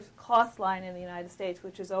another cost line in the United States,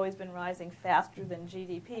 which has always been rising faster than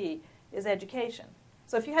GDP, is education.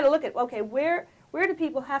 So if you had to look at, okay, where do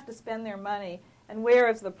people have to spend their money, and where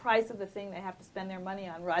is the price of the thing they have to spend their money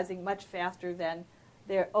on rising much faster than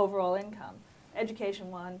their overall income?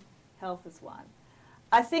 Education one, health is one.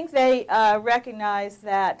 I think they recognize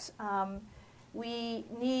that we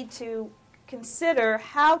need to consider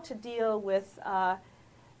how to deal with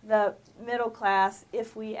the middle class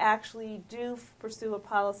if we actually do pursue a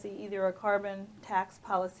policy, either a carbon tax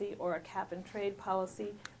policy or a cap-and-trade policy,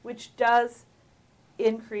 which does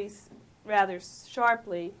increase rather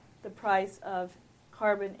sharply the price of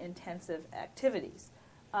carbon-intensive activities.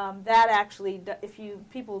 That actually, if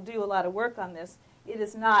people do a lot of work on this, it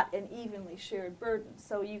is not an evenly shared burden.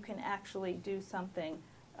 So you can actually do something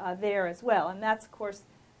there as well. And that's, of course,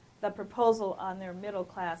 the proposal on their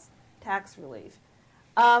middle-class tax relief.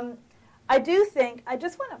 I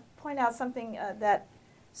just want to point out something that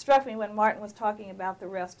struck me when Martin was talking about the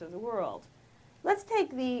rest of the world. Let's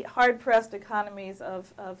take the hard-pressed economies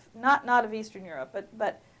of not of Eastern Europe,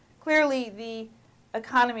 but clearly the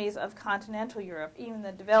economies of continental Europe, even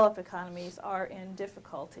the developed economies, are in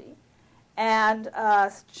difficulty. And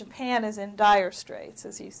Japan is in dire straits,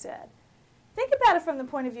 as you said. Think about it from the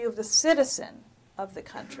point of view of the citizen of the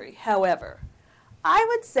country, however. I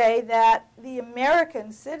would say that the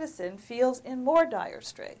American citizen feels in more dire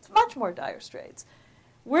straits, much more dire straits.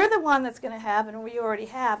 We're the one that's going to have, and we already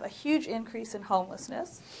have, a huge increase in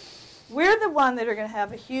homelessness. We're the one that are going to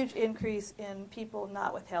have a huge increase in people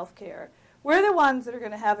not with health care. We're the ones that are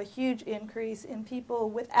going to have a huge increase in people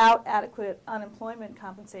without adequate unemployment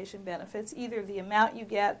compensation benefits, either the amount you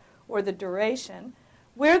get or the duration.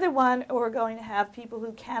 We're the one who are going to have people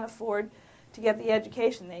who can't afford to get the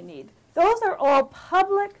education they need. Those are all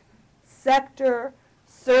public sector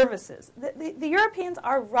services. The Europeans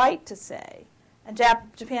are right to say, and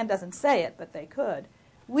Japan doesn't say it, but they could,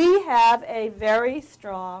 we have a very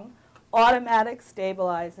strong automatic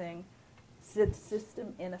stabilizing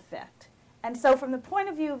system in effect. And so from the point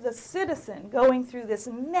of view of the citizen going through this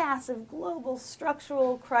massive global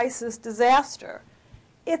structural crisis disaster,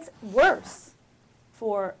 it's worse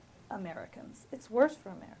for Americans. It's worse for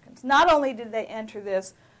Americans. Not only did they enter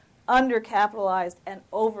this undercapitalized and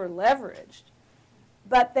over-leveraged,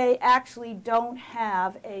 but they actually don't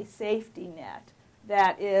have a safety net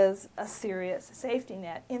that is a serious safety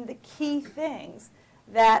net in the key things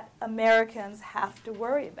that Americans have to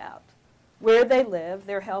worry about: where they live,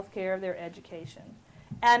 their health care, their education.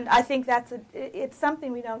 And I think it's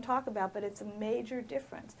something we don't talk about, but it's a major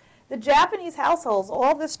difference. The Japanese households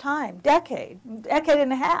all this time, decade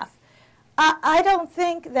and a half, I don't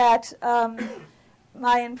think that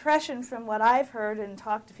my impression from what I've heard and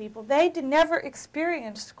talked to people, they never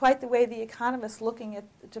experienced quite the way the economists looking at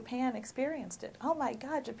Japan experienced it. Oh my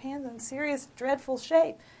God, Japan's in serious, dreadful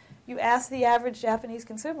shape. You ask the average Japanese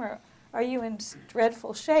consumer, are you in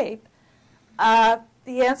dreadful shape?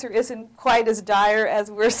 The answer isn't quite as dire as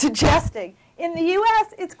we're suggesting. In the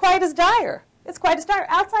U.S., it's quite as dire. It's quite as dire.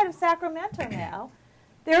 Outside of Sacramento now,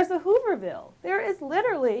 there's a Hooverville. There is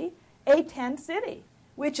literally a tent city,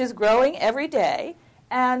 which is growing every day,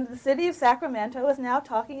 and the city of Sacramento is now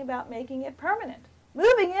talking about making it permanent.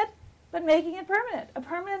 Moving it, but making it permanent, a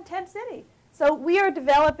permanent tent city. So we are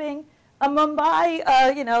developing a Mumbai,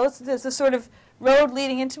 there's a sort of road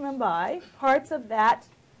leading into Mumbai, parts of that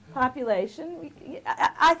population.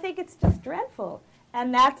 I think it's just dreadful,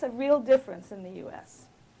 and that's a real difference in the U.S.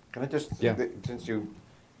 Can I just, since you,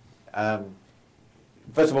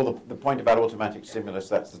 first of all, the point about automatic stimulus,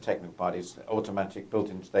 that's the technical part, is automatic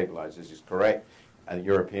built-in stabilizers is correct. And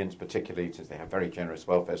Europeans, particularly, since they have very generous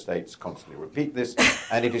welfare states, constantly repeat this,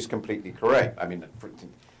 and it is completely correct. I mean,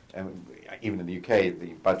 even in the UK,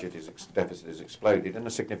 the deficit has exploded, and a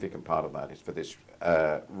significant part of that is for this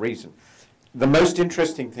reason. The most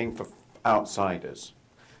interesting thing for outsiders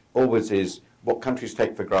always is what countries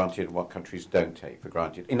take for granted and what countries don't take for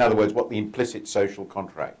granted. In other words, what the implicit social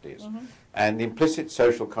contract is. Mm-hmm. And the implicit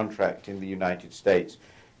social contract in the United States,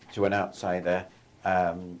 to an outsider,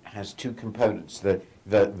 has two components. The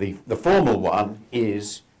formal one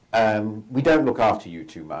is we don't look after you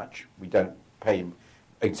too much. We don't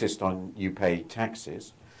insist on you pay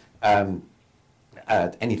taxes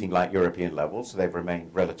at anything like European levels. So they've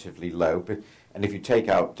remained relatively low. And if you take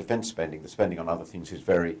out defense spending, the spending on other things is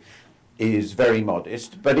very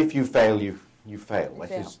modest. But if you fail, you fail.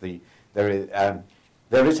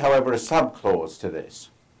 There is, however, a sub-clause to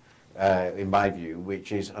this. In my view,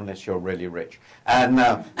 which is unless you're really rich. And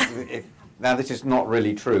now, now this is not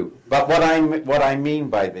really true. But what I mean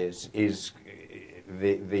by this is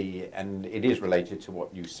and it is related to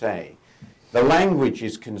what you say. The language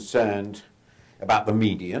is concerned about the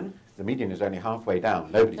median. The median is only halfway down.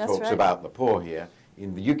 Nobody talks about the poor here.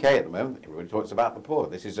 In the UK at the moment, everybody talks about the poor.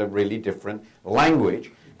 This is a really different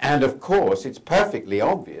language. And of course, it's perfectly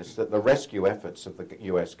obvious that the rescue efforts of the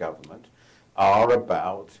US government are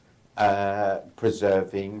about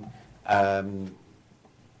preserving and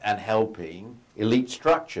helping elite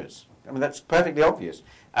structures. I mean, that's perfectly obvious.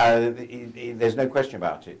 There's no question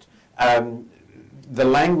about it. The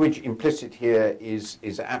language implicit here is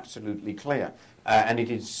absolutely clear, and it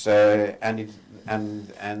is and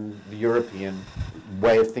the European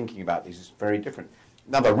way of thinking about this is very different.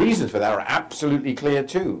 Now, the reasons for that are absolutely clear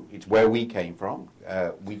too. It's where we came from.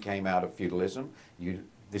 We came out of feudalism.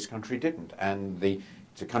 This country didn't, and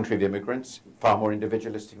it's a country of immigrants, far more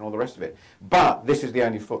individualistic and all the rest of it. But this is the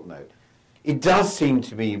only footnote. It does seem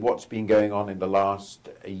to me what's been going on in the last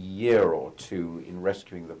year or two in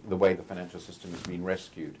rescuing the way the financial system has been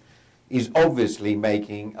rescued is obviously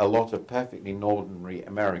making a lot of perfectly ordinary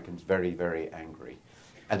Americans very, very angry.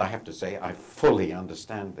 And I have to say, I fully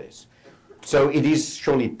understand this. So it is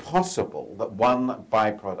surely possible that one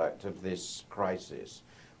byproduct of this crisis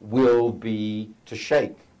will be to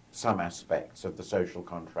shake some aspects of the social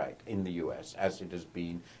contract in the US, as it has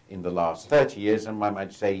been in the last 30 years, and I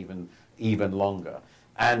might say even longer.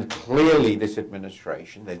 And clearly this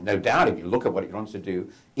administration, there's no doubt if you look at what it wants to do,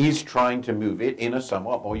 is trying to move it in a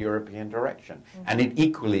somewhat more European direction. Mm-hmm. And it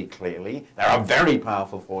equally clearly, there are very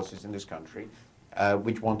powerful forces in this country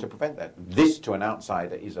which want to prevent that. This, to an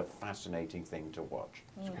outsider, is a fascinating thing to watch.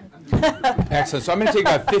 Mm-hmm. Excellent. So I'm going to take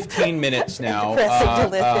about 15 minutes now.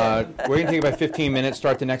 We're going to take about 15 minutes,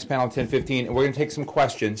 start the next panel at 10:15, and we're going to take some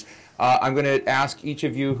questions. I'm going to ask each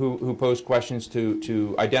of you who pose questions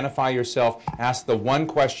to identify yourself, ask the one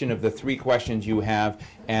question of the three questions you have,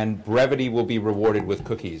 and brevity will be rewarded with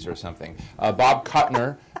cookies or something. Bob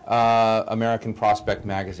Kuttner, American Prospect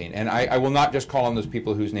Magazine. And I will not just call on those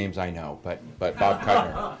people whose names I know, but Bob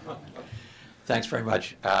Kuttner. Thanks very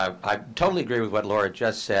much. I totally agree with what Laura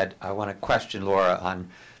just said. I want to question Laura on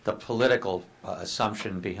the political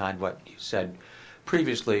assumption behind what you said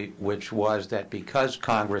previously, which was that because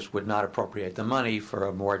Congress would not appropriate the money for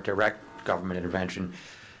a more direct government intervention,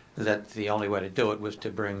 that the only way to do it was to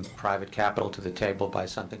bring private capital to the table by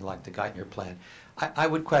something like the Geithner Plan. I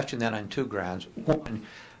would question that on two grounds. One,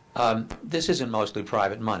 this isn't mostly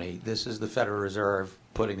private money. This is the Federal Reserve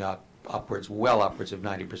putting up well upwards of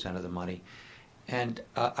 90% of the money. And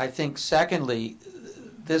I think, secondly,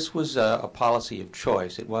 this was a policy of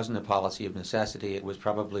choice. It wasn't a policy of necessity. It was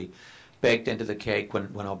probably baked into the cake when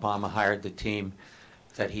Obama hired the team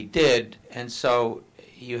that he did. And so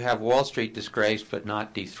you have Wall Street disgraced but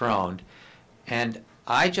not dethroned. And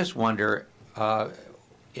I just wonder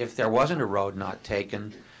if there wasn't a road not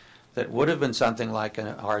taken that would have been something like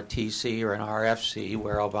an RTC or an RFC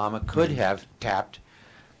where Obama could have tapped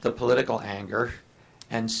the political anger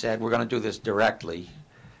and said, we're going to do this directly.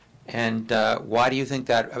 And why do you think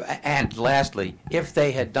that? And lastly, if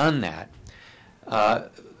they had done that,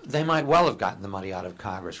 they might well have gotten the money out of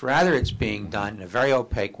Congress. Rather, it's being done in a very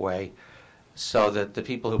opaque way so that the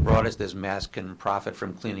people who brought us this mess can profit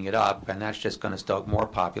from cleaning it up, and that's just going to stoke more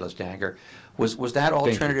populist anger. Was that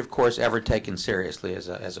alternative course ever taken seriously as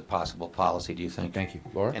a possible policy, do you think? Thank you.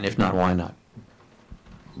 Laura? And if not, why not?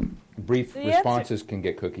 Brief responses can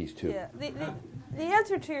get cookies, too. Yeah. The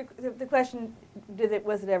answer to the question,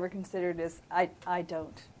 was it ever considered, is I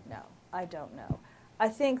don't know. I don't know. I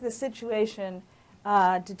think the situation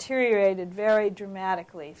deteriorated very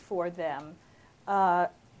dramatically for them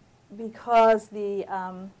because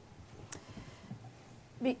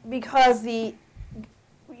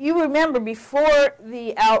you remember before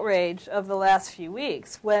the outrage of the last few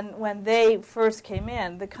weeks, when they first came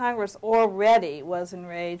in, the Congress already was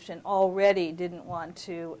enraged and already didn't want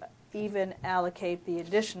to even allocate the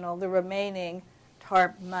remaining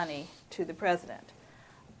TARP money to the president.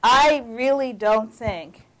 I really don't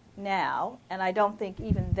think now, and I don't think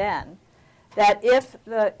even then, that if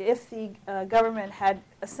the government had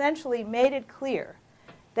essentially made it clear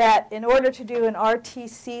that in order to do an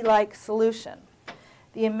RTC-like solution,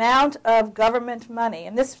 the amount of government money,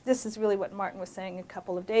 and this is really what Martin was saying a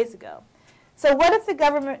couple of days ago. So what if the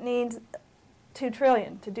government needs $2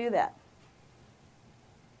 trillion to do that?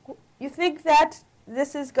 You think that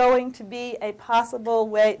this is going to be a possible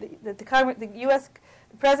way that the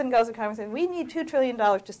President goes to Congress and says, we need $2 trillion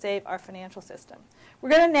to save our financial system. We're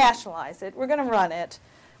going to nationalize it. We're going to run it.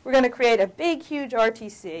 We're going to create a big, huge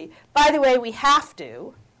RTC. By the way, we have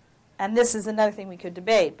to, and this is another thing we could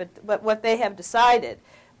debate, but what they have decided,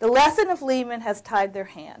 the lesson of Lehman has tied their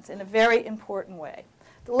hands in a very important way.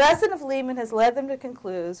 The lesson of Lehman has led them to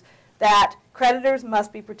conclude that creditors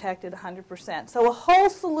must be protected 100%. So a whole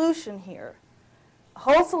solution here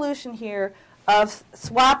of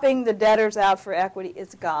swapping the debtors out for equity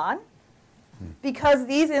is gone because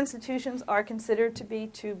these institutions are considered to be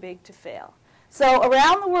too big to fail. So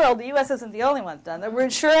around the world, the U.S. isn't the only one that's done that. We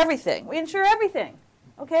insure everything. We insure everything.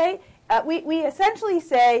 Okay? We essentially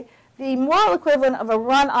say the moral equivalent of a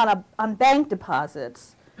run on bank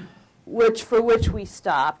deposits, for which we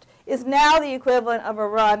stopped, is now the equivalent of a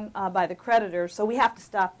run by the creditors. So we have to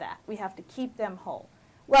stop that. We have to keep them whole.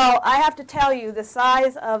 Well, I have to tell you, the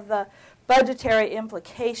size of the budgetary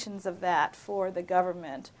implications of that for the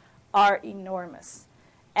government are enormous.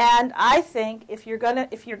 And I think if you're going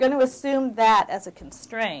to assume that as a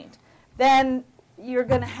constraint, then you're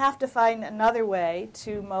going to have to find another way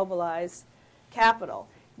to mobilize capital.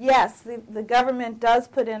 Yes, the government does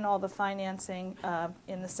put in all the financing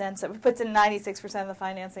in the sense that it puts in 96% of the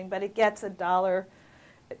financing, but it gets $1.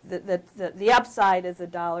 The upside is $1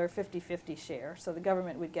 50-50 share, so the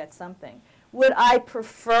government would get something. Would I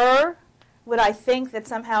think that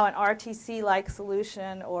somehow an RTC-like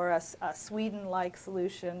solution or a Sweden-like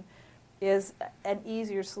solution is an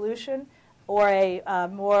easier solution or a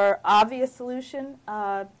more obvious solution?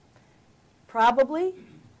 Probably.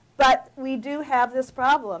 But we do have this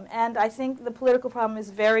problem, and I think the political problem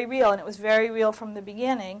is very real, and it was very real from the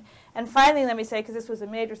beginning. And finally, let me say, because this was a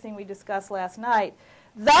major thing we discussed last night,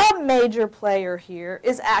 the major player here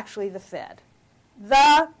is actually the Fed,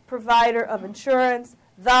 the provider of insurance,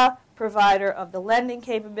 the provider of the lending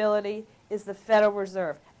capability is the Federal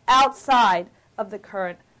Reserve, outside of the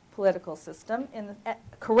current political system,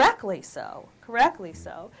 correctly so.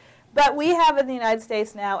 But we have in the United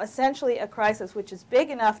States now essentially a crisis which is big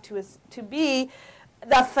enough to be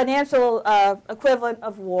the financial equivalent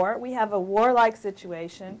of war. We have a war-like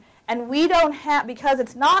situation, and we don't have, because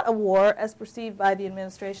it's not a war as perceived by the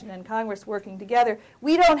administration and Congress working together,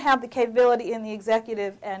 we don't have the capability in the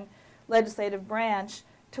executive and legislative branch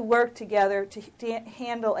to work together to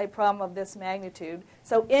handle a problem of this magnitude.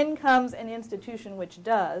 So in comes an institution which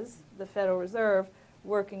does, the Federal Reserve,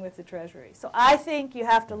 working with the Treasury. So I think you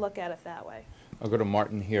have to look at it that way. I'll go to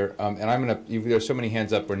Martin here, and I'm going to. There's so many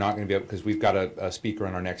hands up. We're not going to be able because we've got a speaker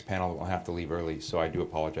on our next panel. We'll have to leave early, so I do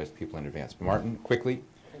apologize to people in advance. But Martin, quickly.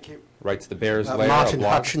 Thank you. Writes the Bears Lair. Martin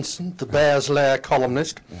Hutchinson, the Bears Lair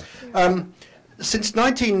columnist. Since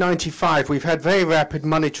 1995, we've had very rapid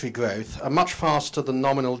monetary growth, much faster than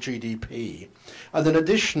nominal GDP. And in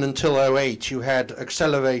addition, until 2008, you had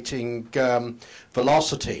accelerating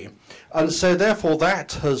velocity. And so therefore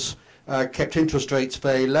that has kept interest rates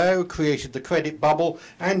very low, created the credit bubble,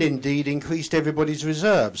 and indeed increased everybody's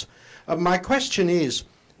reserves. My question is,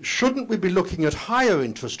 shouldn't we be looking at higher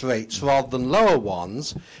interest rates rather than lower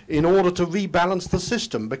ones in order to rebalance the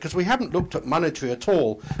system? Because we haven't looked at monetary at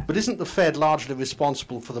all, but isn't the Fed largely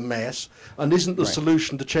responsible for the mess, and isn't the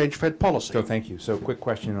solution to change Fed policy? So thank you. So quick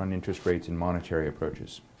question on interest rates and monetary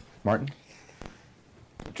approaches. Martin?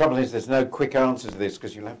 The trouble is there's no quick answer to this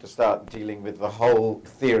because you'll have to start dealing with the whole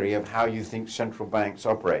theory of how you think central banks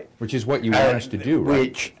operate. Which is what you want us to do, right?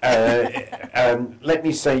 Which, let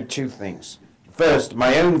me say two things. First,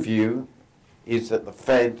 my own view is that the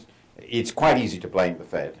Fed, it's quite easy to blame the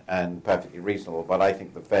Fed and perfectly reasonable, but I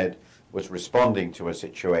think the Fed was responding to a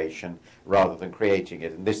situation rather than creating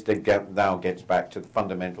it. And this now gets back to the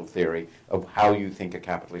fundamental theory of how you think a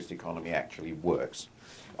capitalist economy actually works.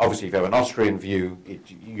 Obviously, if you have an Austrian view,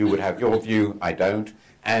 you would have your view, I don't,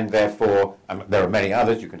 and therefore there are many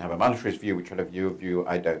others. You can have a monetarist view, which would have your view,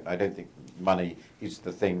 I don't. I don't think money is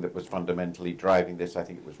the thing that was fundamentally driving this. I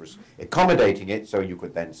think it was accommodating it, so you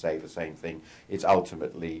could then say the same thing. It's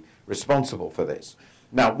ultimately responsible for this.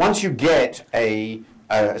 Now, once you get a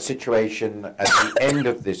situation at the end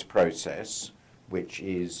of this process, which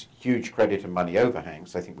is huge credit and money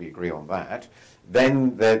overhangs, I think we agree on that,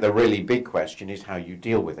 then the really big question is how you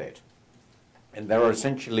deal with it. And there are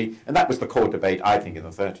essentially, and that was the core debate, I think, in the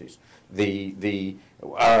 30s.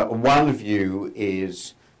 One view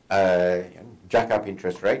is jack up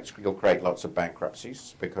interest rates. You'll create lots of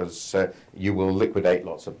bankruptcies because you will liquidate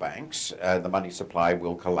lots of banks. The money supply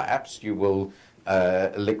will collapse. You will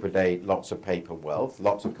liquidate lots of paper wealth.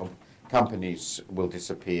 Lots of companies will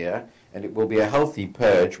disappear. And it will be a healthy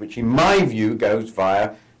purge, which in my view goes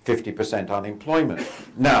via 50% unemployment.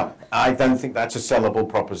 Now, I don't think that's a sellable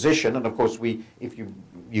proposition. And of course, you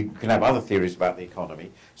can have other theories about the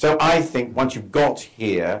economy. So I think once you've got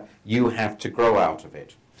here, you have to grow out of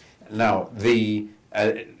it. Now, I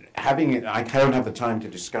don't have the time to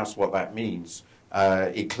discuss what that means.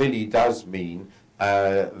 It clearly does mean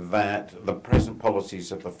that the present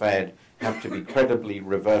policies of the Fed have to be credibly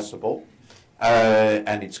reversible,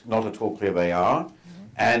 and it's not at all clear they are.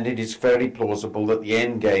 And it is fairly plausible that the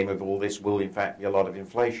end game of all this will, in fact, be a lot of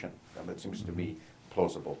inflation. And that seems to be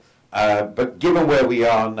plausible. But given where we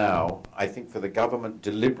are now, I think for the government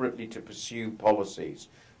deliberately to pursue policies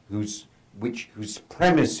whose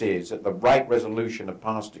premise is that the right resolution of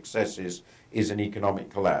past excesses is an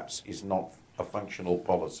economic collapse is not a functional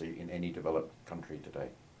policy in any developed country today.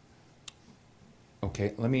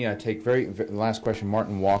 Okay, let me take the last question,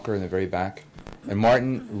 Martin Walker in the very back. And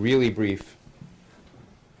Martin, really brief.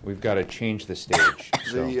 We've got to change the stage.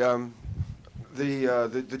 So. The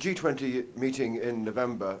G20 meeting in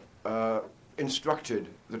November instructed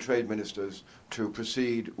the trade ministers to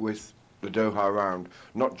proceed with the Doha round,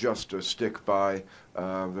 not just to stick by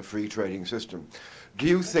the free trading system. Do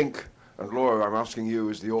you think, and Laura, I'm asking you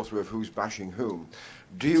as the author of Who's Bashing Whom,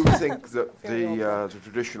 do you think that the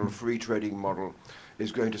traditional free trading model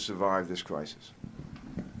is going to survive this crisis?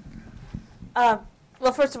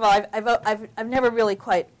 Well, first of all, I've never really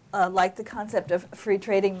quite liked the concept of free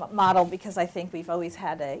trading model because I think we've always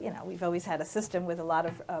had a system with a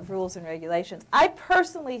lot of rules and regulations. I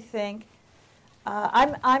personally think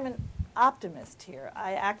I'm an optimist here.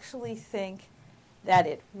 I actually think that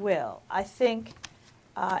it will. I think,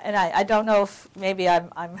 and I don't know if maybe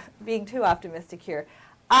I'm being too optimistic here.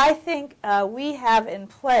 I think we have in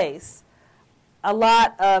place a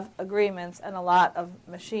lot of agreements and a lot of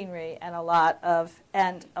machinery and a lot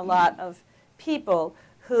of people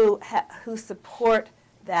who support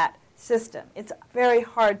that system. It's very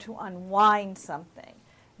hard to unwind something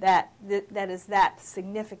that is that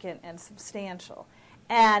significant and substantial.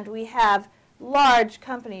 And we have large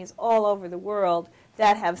companies all over the world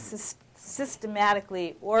that have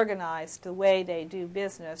systematically organized the way they do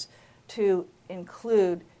business to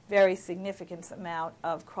include very significant amount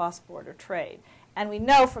of cross-border trade. And we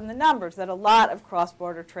know from the numbers that a lot of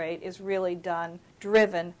cross-border trade is really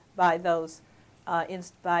driven by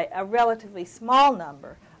by a relatively small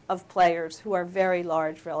number of players who are very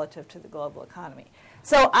large relative to the global economy.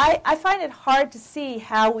 So I find it hard to see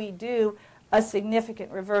how we do a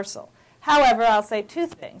significant reversal. However, I'll say two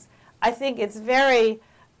things. I think it's a very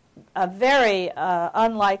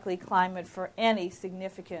unlikely climate for any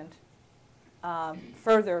significant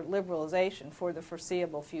further liberalization for the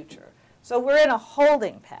foreseeable future. So we're in a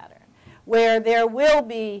holding pattern where there will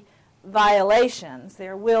be violations.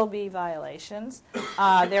 There will be violations.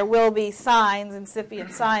 There will be signs,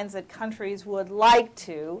 incipient signs, that countries would like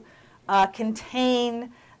to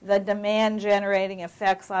contain the demand-generating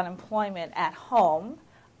effects on employment at home.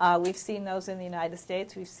 We've seen those in the United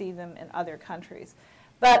States. We've seen them in other countries.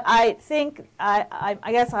 But I think, I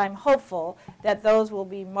guess I'm hopeful that those will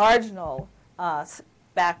be marginal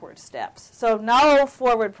backward steps. So no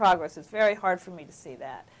forward progress. It's very hard for me to see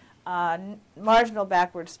that. Marginal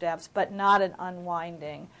backward steps, but not an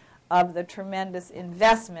unwinding of the tremendous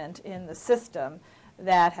investment in the system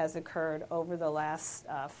that has occurred over the last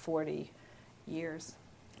 40 years.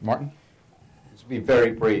 Martin? To be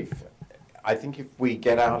very brief, I think if we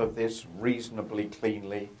get out of this reasonably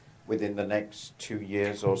cleanly within the next 2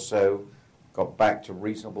 years or so, got back to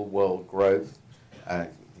reasonable world growth,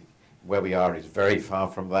 where we are is very far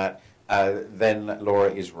from that, then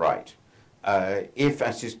Laura is right. If,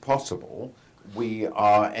 as is possible, we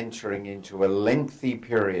are entering into a lengthy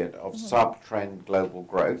period of sub-trend global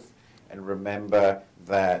growth, and remember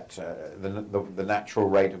that the natural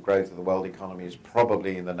rate of growth of the world economy is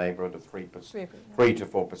probably in the neighborhood of 3 to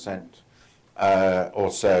 4%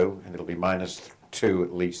 or so, and it'll be -2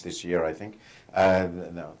 at least this year, I think.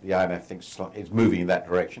 No, the IMF thinks it's moving in that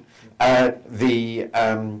direction.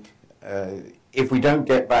 If we don't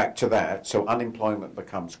get back to that, so unemployment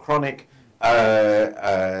becomes chronic,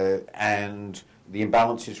 and the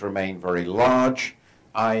imbalances remain very large,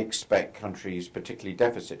 I expect countries, particularly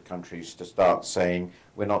deficit countries, to start saying,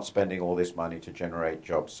 we're not spending all this money to generate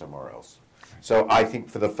jobs somewhere else. So I think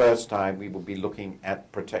for the first time we will be looking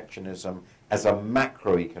at protectionism as a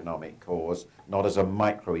macroeconomic cause, not as a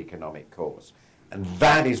microeconomic cause. And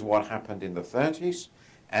that is what happened in the 30s,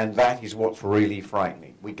 and that is what's really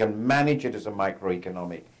frightening. We can manage it as a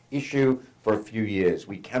microeconomic issue for a few years.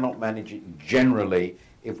 We cannot manage it generally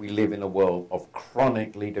if we live in a world of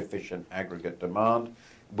chronically deficient aggregate demand,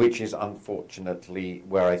 which is unfortunately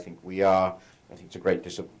where I think we are. I think it's a great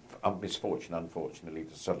misfortune, unfortunately,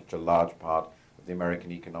 that such a large part of the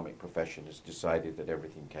American economic profession has decided that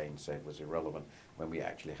everything Keynes said was irrelevant when we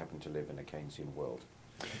actually happen to live in a Keynesian world.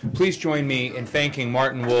 Please join me in thanking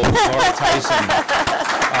Martin Wolf and Laura Tyson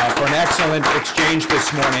for an excellent exchange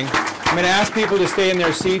this morning. I'm going to ask people to stay in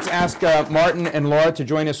their seats, ask Martin and Laura to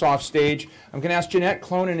join us off stage. I'm going to ask Jeanette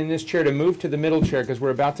Clonan in this chair to move to the middle chair because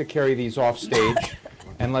we're about to carry these off stage.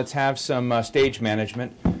 And let's have some stage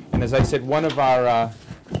management. And as I said, one of our,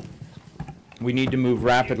 we need to move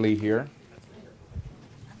rapidly here.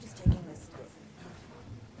 I'm just taking this stuff.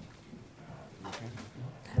 Okay.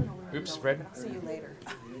 Oops, Fred. I'll see you later.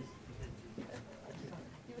 You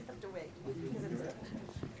have to wait.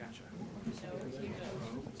 Gotcha.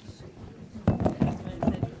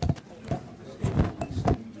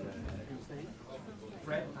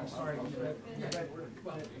 Fred, I'm sorry. Fred.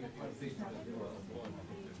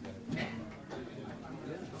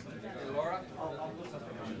 Laura?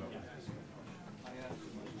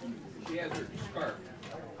 She has her scarf.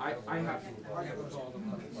 I have all the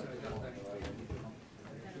money.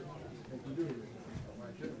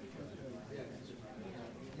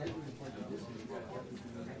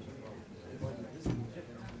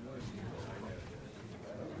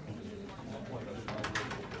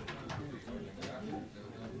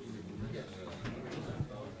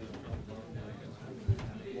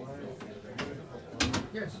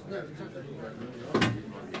 Yes, no, exactly.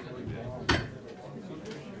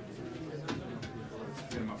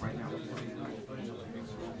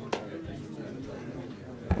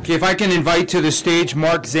 Okay, if I can invite to the stage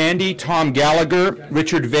Mark Zandi, Tom Gallagher,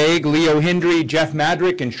 Richard Vague, Leo Hindry, Jeff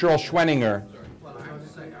Madrick, and Cheryl Schwenninger. Well, I have to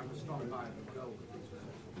say, I'm a strong buyer of gold.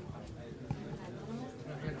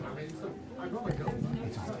 I'd rather gold.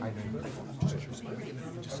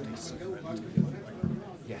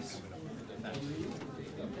 Yes.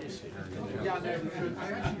 Yeah, no,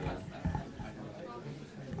 I actually...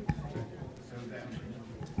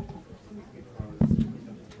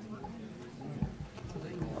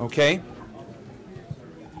 Okay.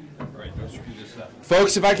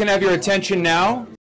 Folks, if I can have your attention now.